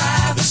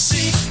 driver's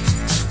seat.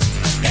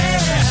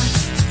 Yeah.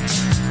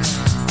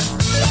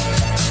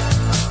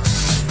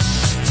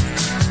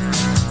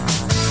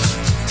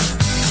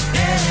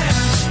 Yeah.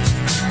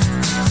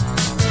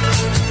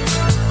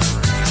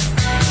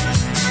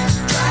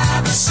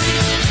 Driver's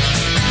seat.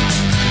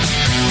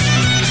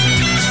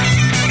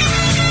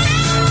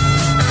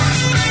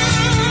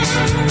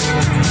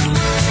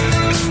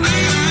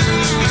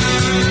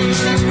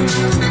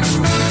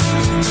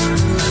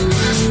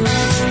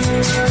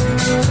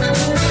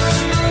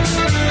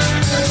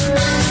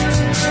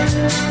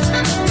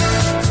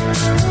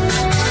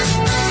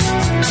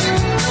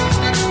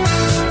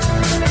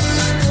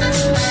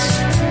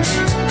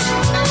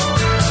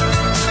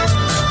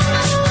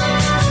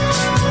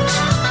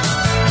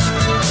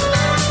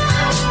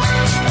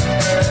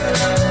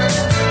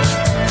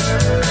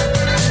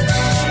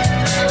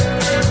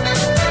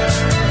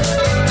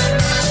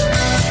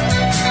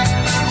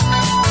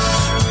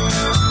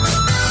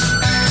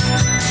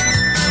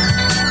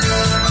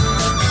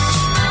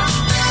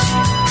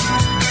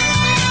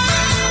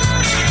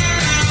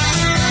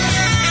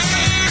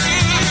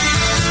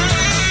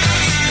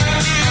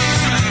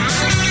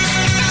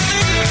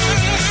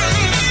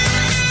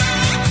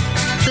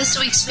 This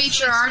week's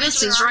feature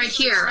artist is right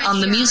here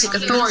on the Music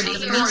Authority.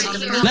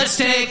 Let's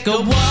take a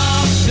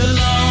walk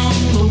along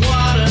the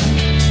water,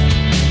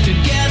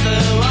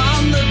 together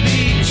on the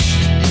beach.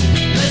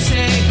 Let's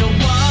take a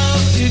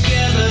walk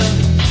together,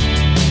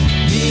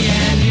 me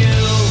and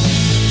you.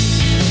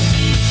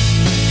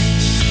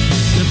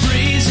 The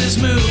breeze is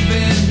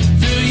moving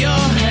through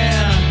your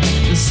hair,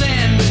 the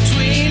sand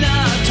between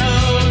our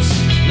toes.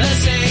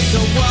 Let's take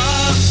a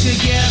walk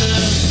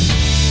together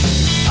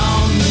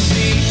on the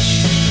beach.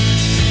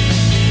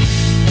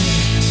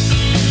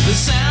 The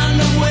sound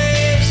of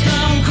waves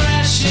come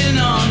crashing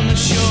on the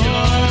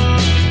shore.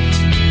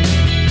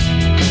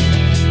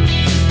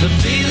 The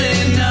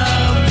feeling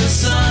of the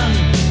sun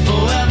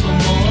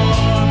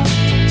forevermore.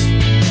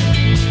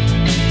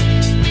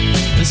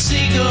 The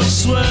seagulls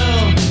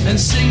swirl and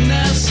sing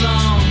their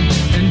song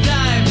and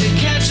dive to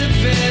catch a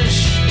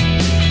fish.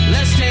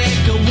 Let's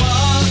take a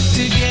walk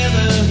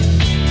together,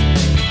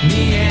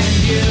 me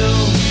and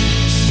you.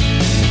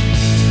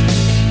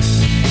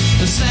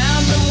 The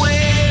sound of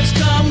waves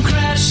come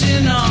crashing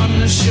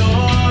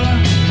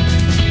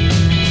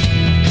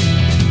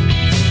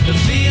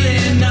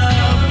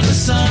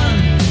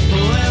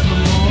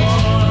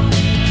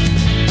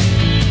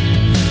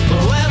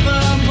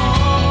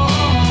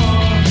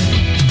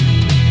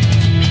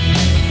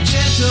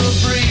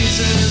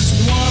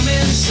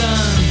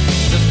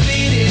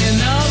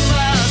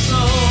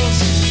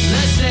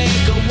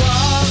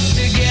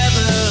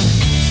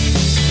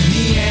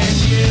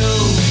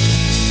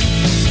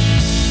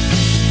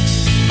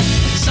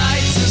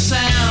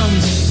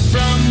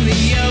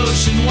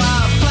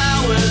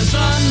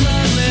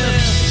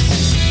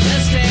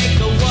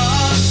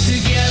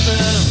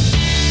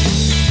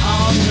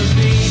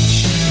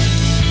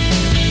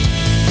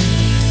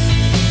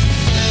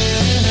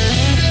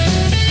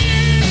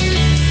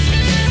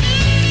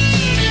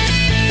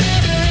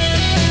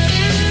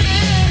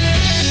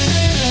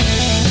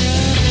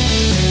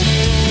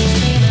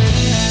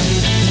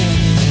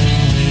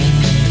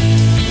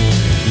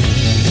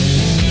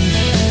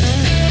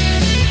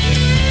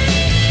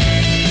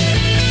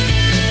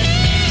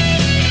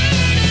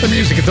The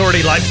Music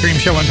Authority live stream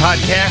show and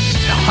podcast.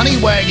 Honey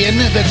Wagon,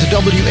 that's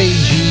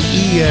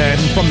W-A-G-E-N,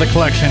 from the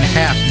collection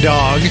Half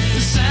Dog.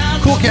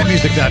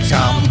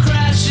 CoolCatMusic.com.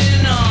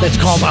 That's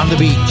called On the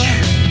Beach.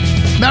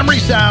 Memory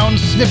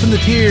Sounds, Sniffing the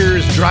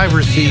Tears,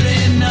 Driver's Seat.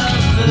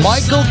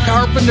 Michael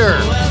Carpenter.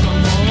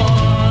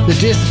 The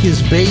disc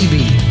is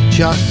Baby,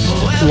 Just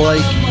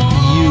Like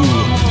You.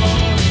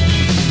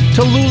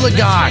 Tallulah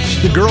Gosh,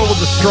 the girl with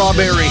the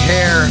strawberry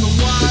hair.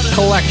 The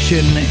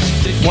collection,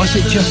 Was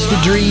It Just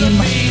a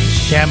Dream?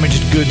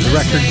 Damaged Goods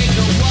Records.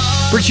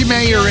 Richie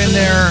Mayer in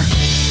there.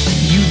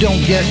 You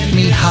Don't Get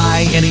Me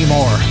High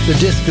Anymore. The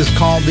disc is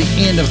called The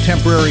End of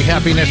Temporary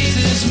Happiness.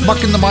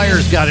 Buck and the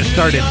Myers got it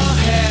started.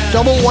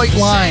 Double White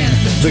Line,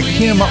 the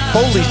Kim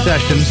Foley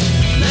Sessions.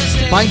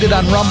 Find it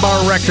on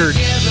Rumbar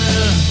Records.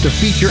 The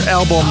feature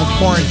album,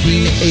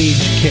 Quarantine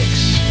Age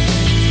Kicks.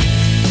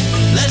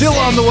 Still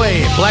on the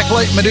way,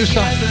 Blacklight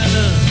Medusa.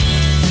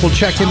 We'll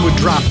check in with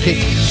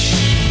Dropkick,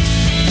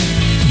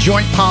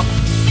 Joint Pop,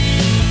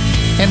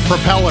 and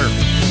Propeller.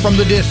 From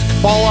the disc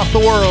Fall Off the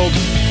World,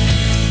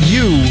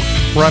 You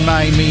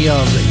Remind Me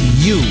of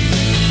You.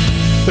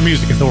 The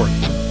Music Authority.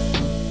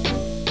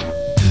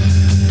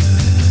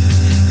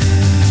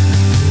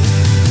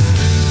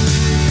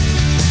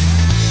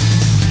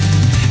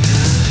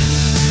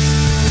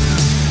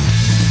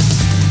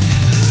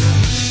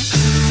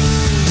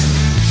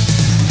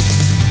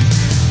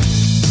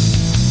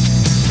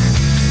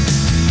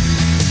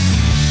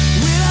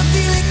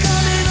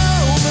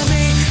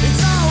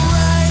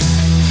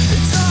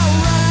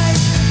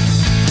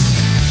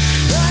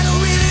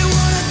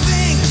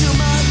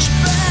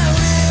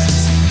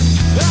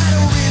 I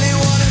don't really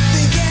wanna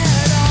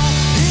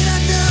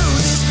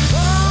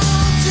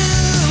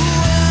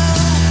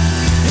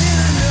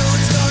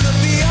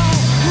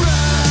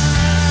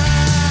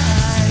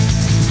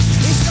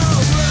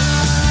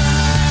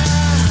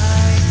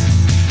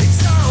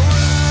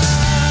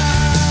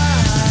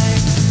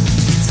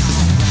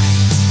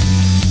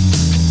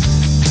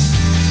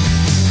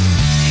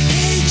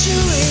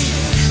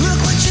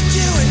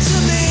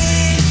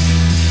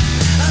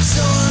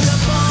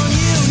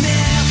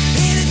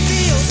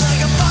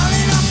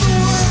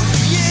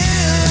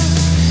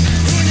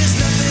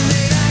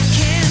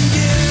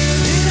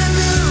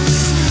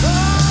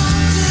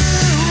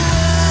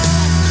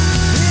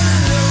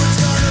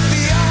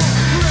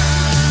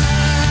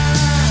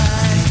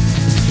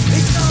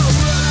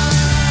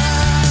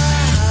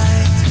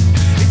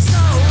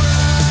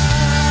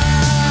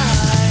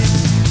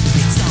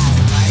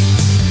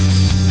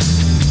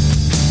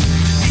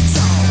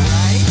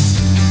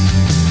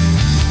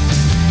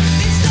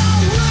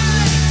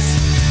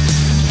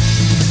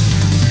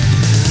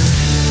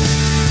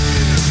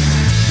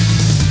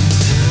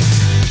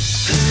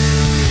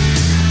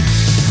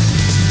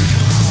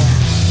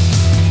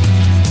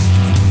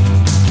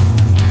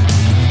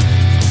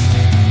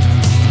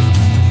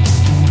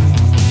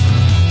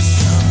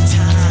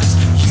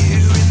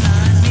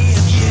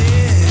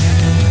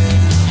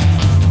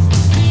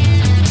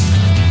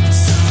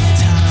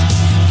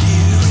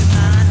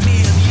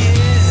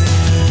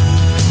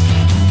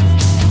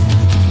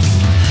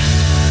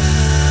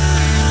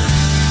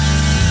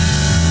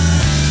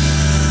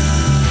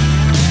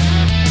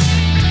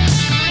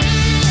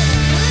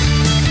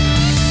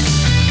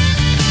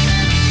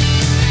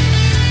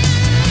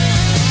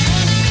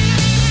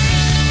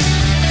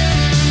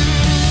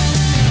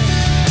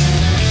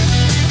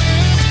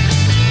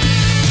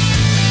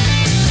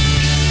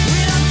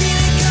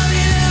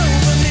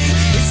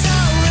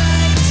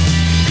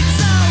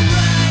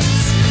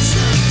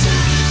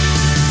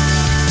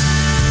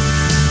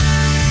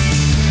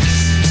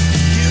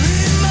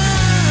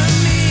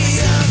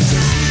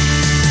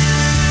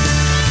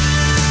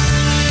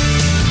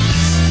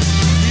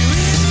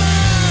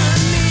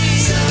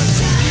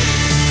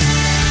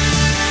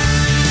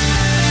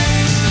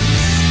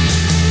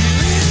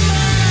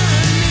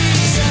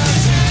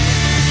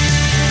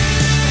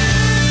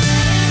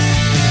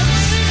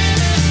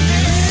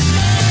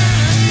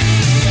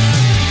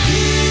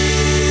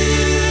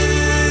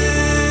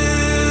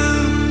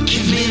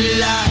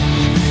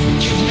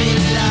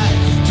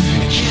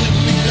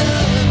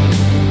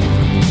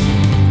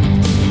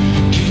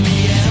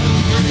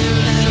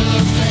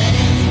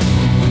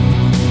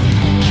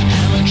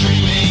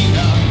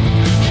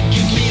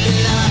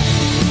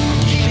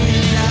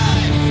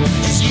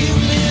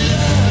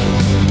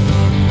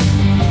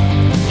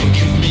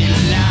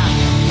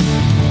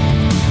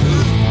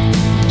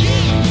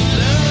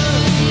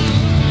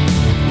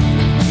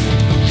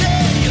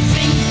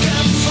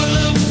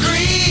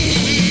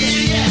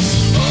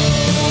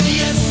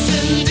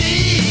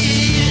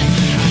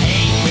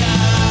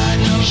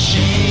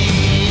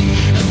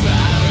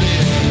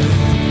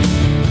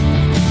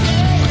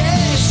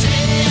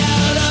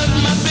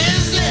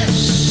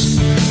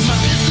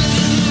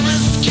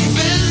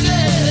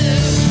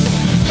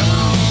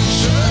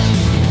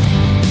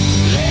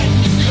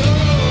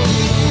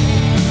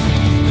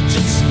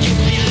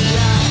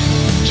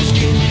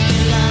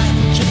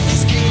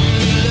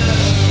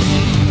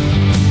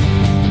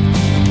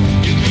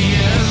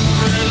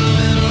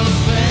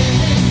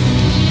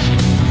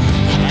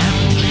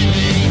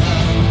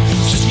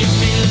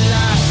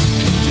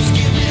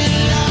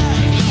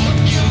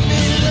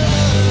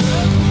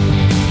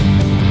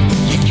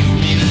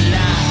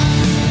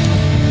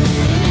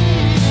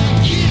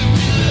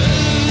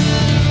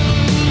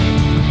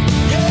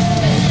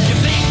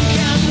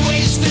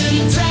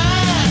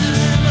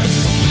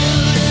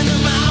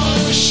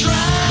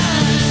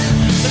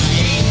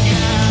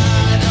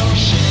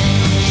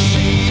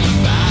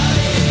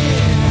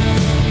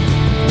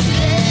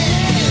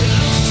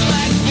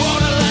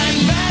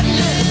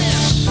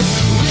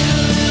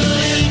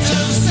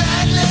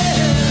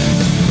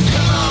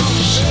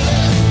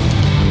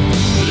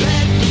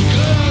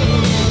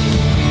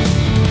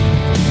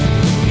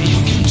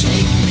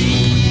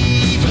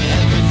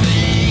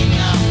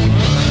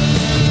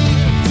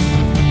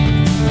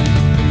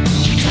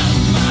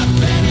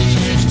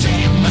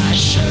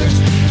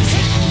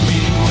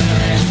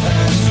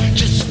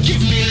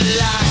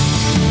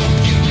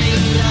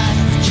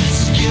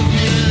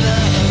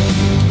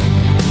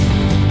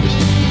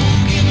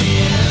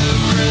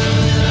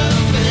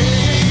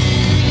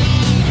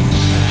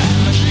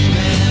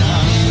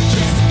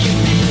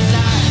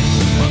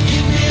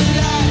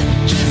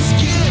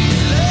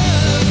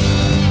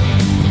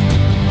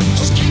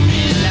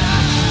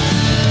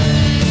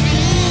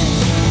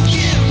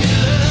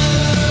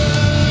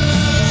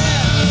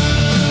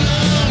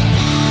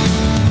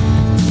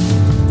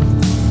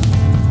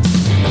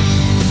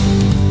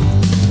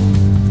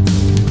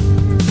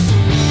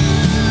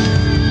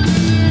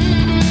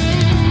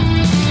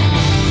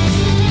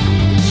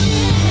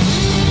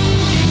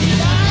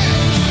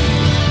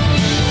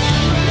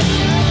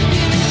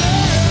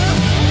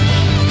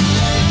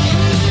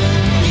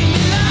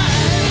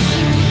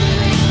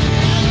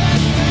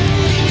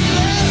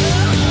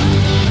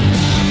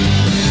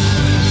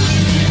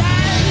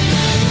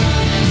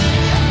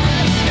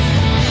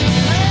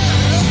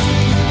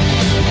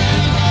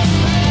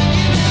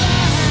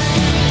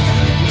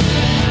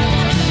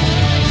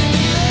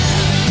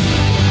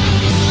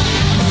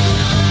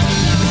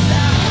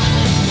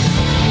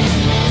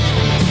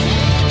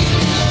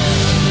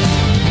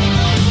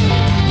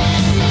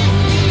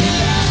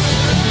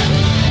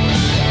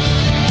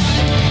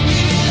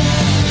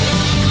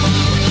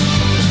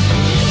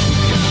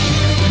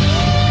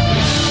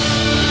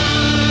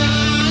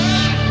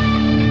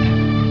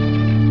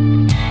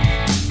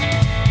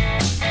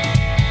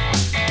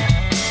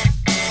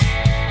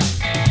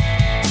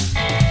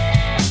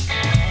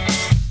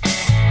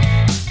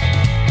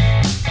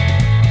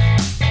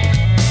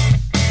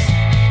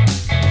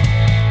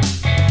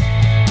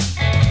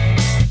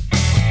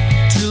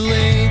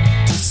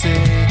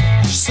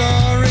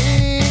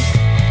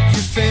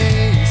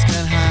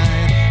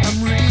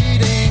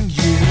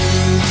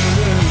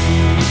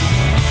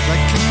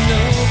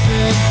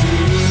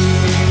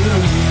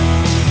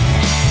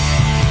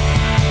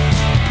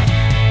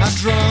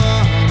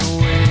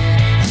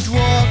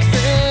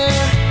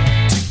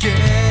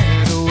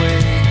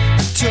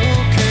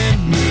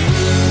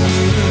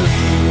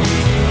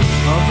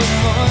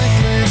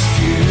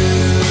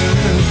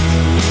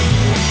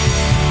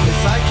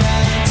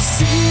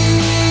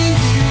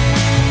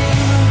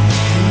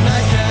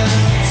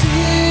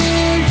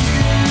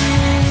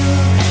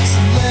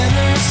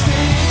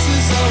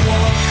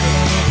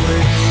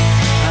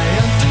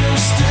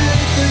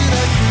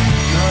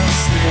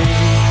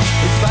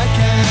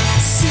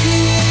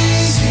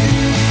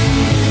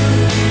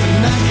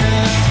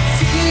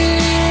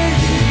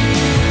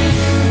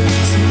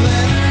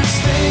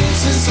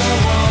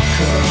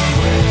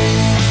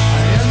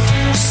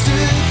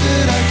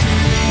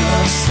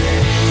not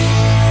stay.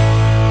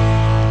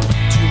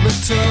 Too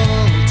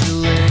little, too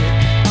late.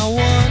 I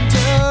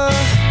wonder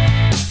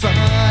if I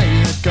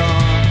had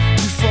gone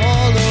to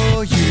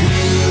follow you,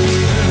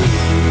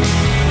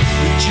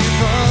 would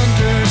you've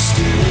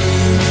understood?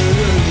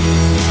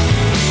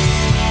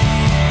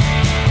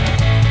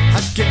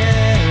 I'd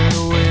get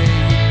away,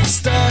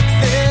 stuck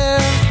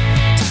there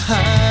to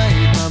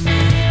hide my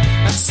mood.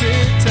 I'd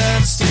sit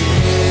and stay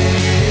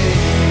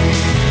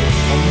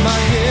on my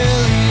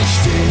hill each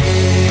day.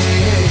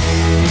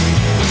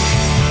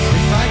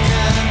 If I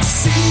can't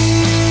see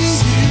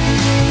you,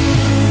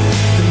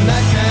 then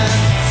I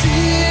can't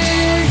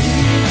feel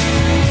you.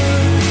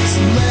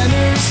 Some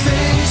letters,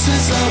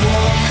 faces, I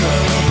walk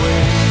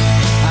away.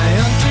 I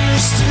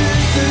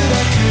understood that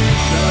I could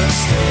not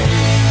stay.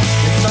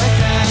 If I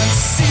can't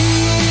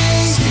see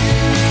you,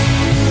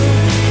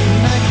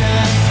 then I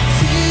can't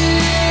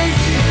feel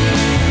you.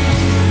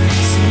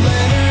 Some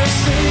letters,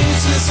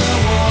 faces, I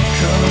walk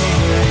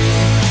away.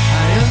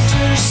 I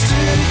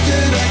understood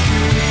that I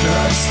could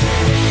not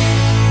stay.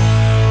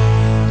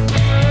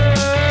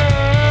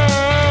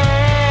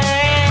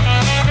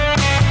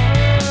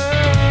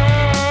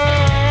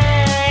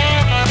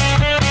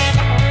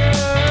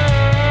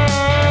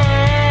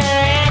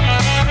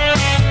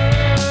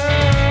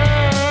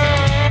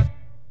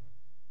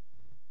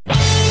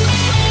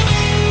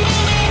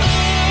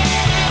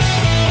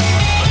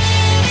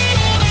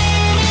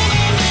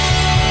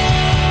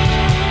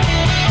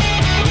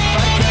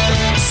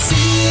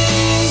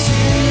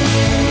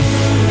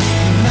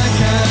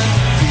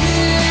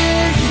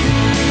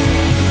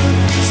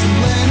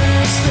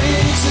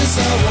 I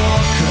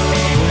walk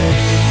away.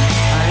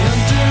 I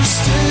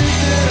understood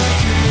that I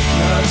could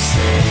not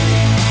stay.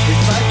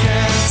 If I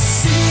can't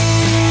see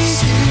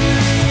you,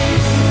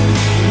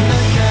 and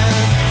I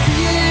can't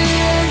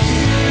feel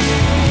you.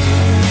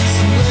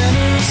 Some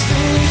letters,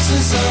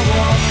 faces, I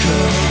walk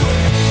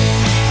away.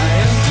 I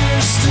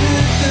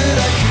understood that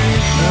I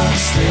could not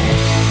stay.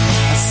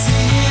 I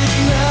see it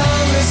now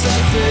as I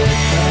did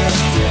that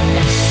day.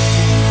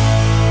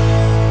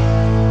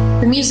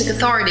 The Music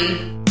Authority.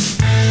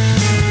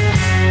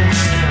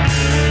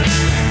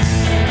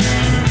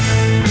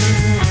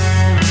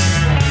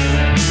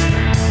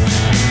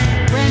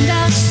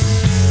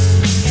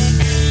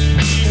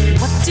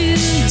 What do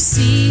you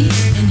see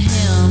in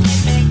him?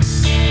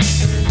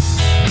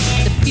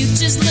 The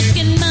future's looking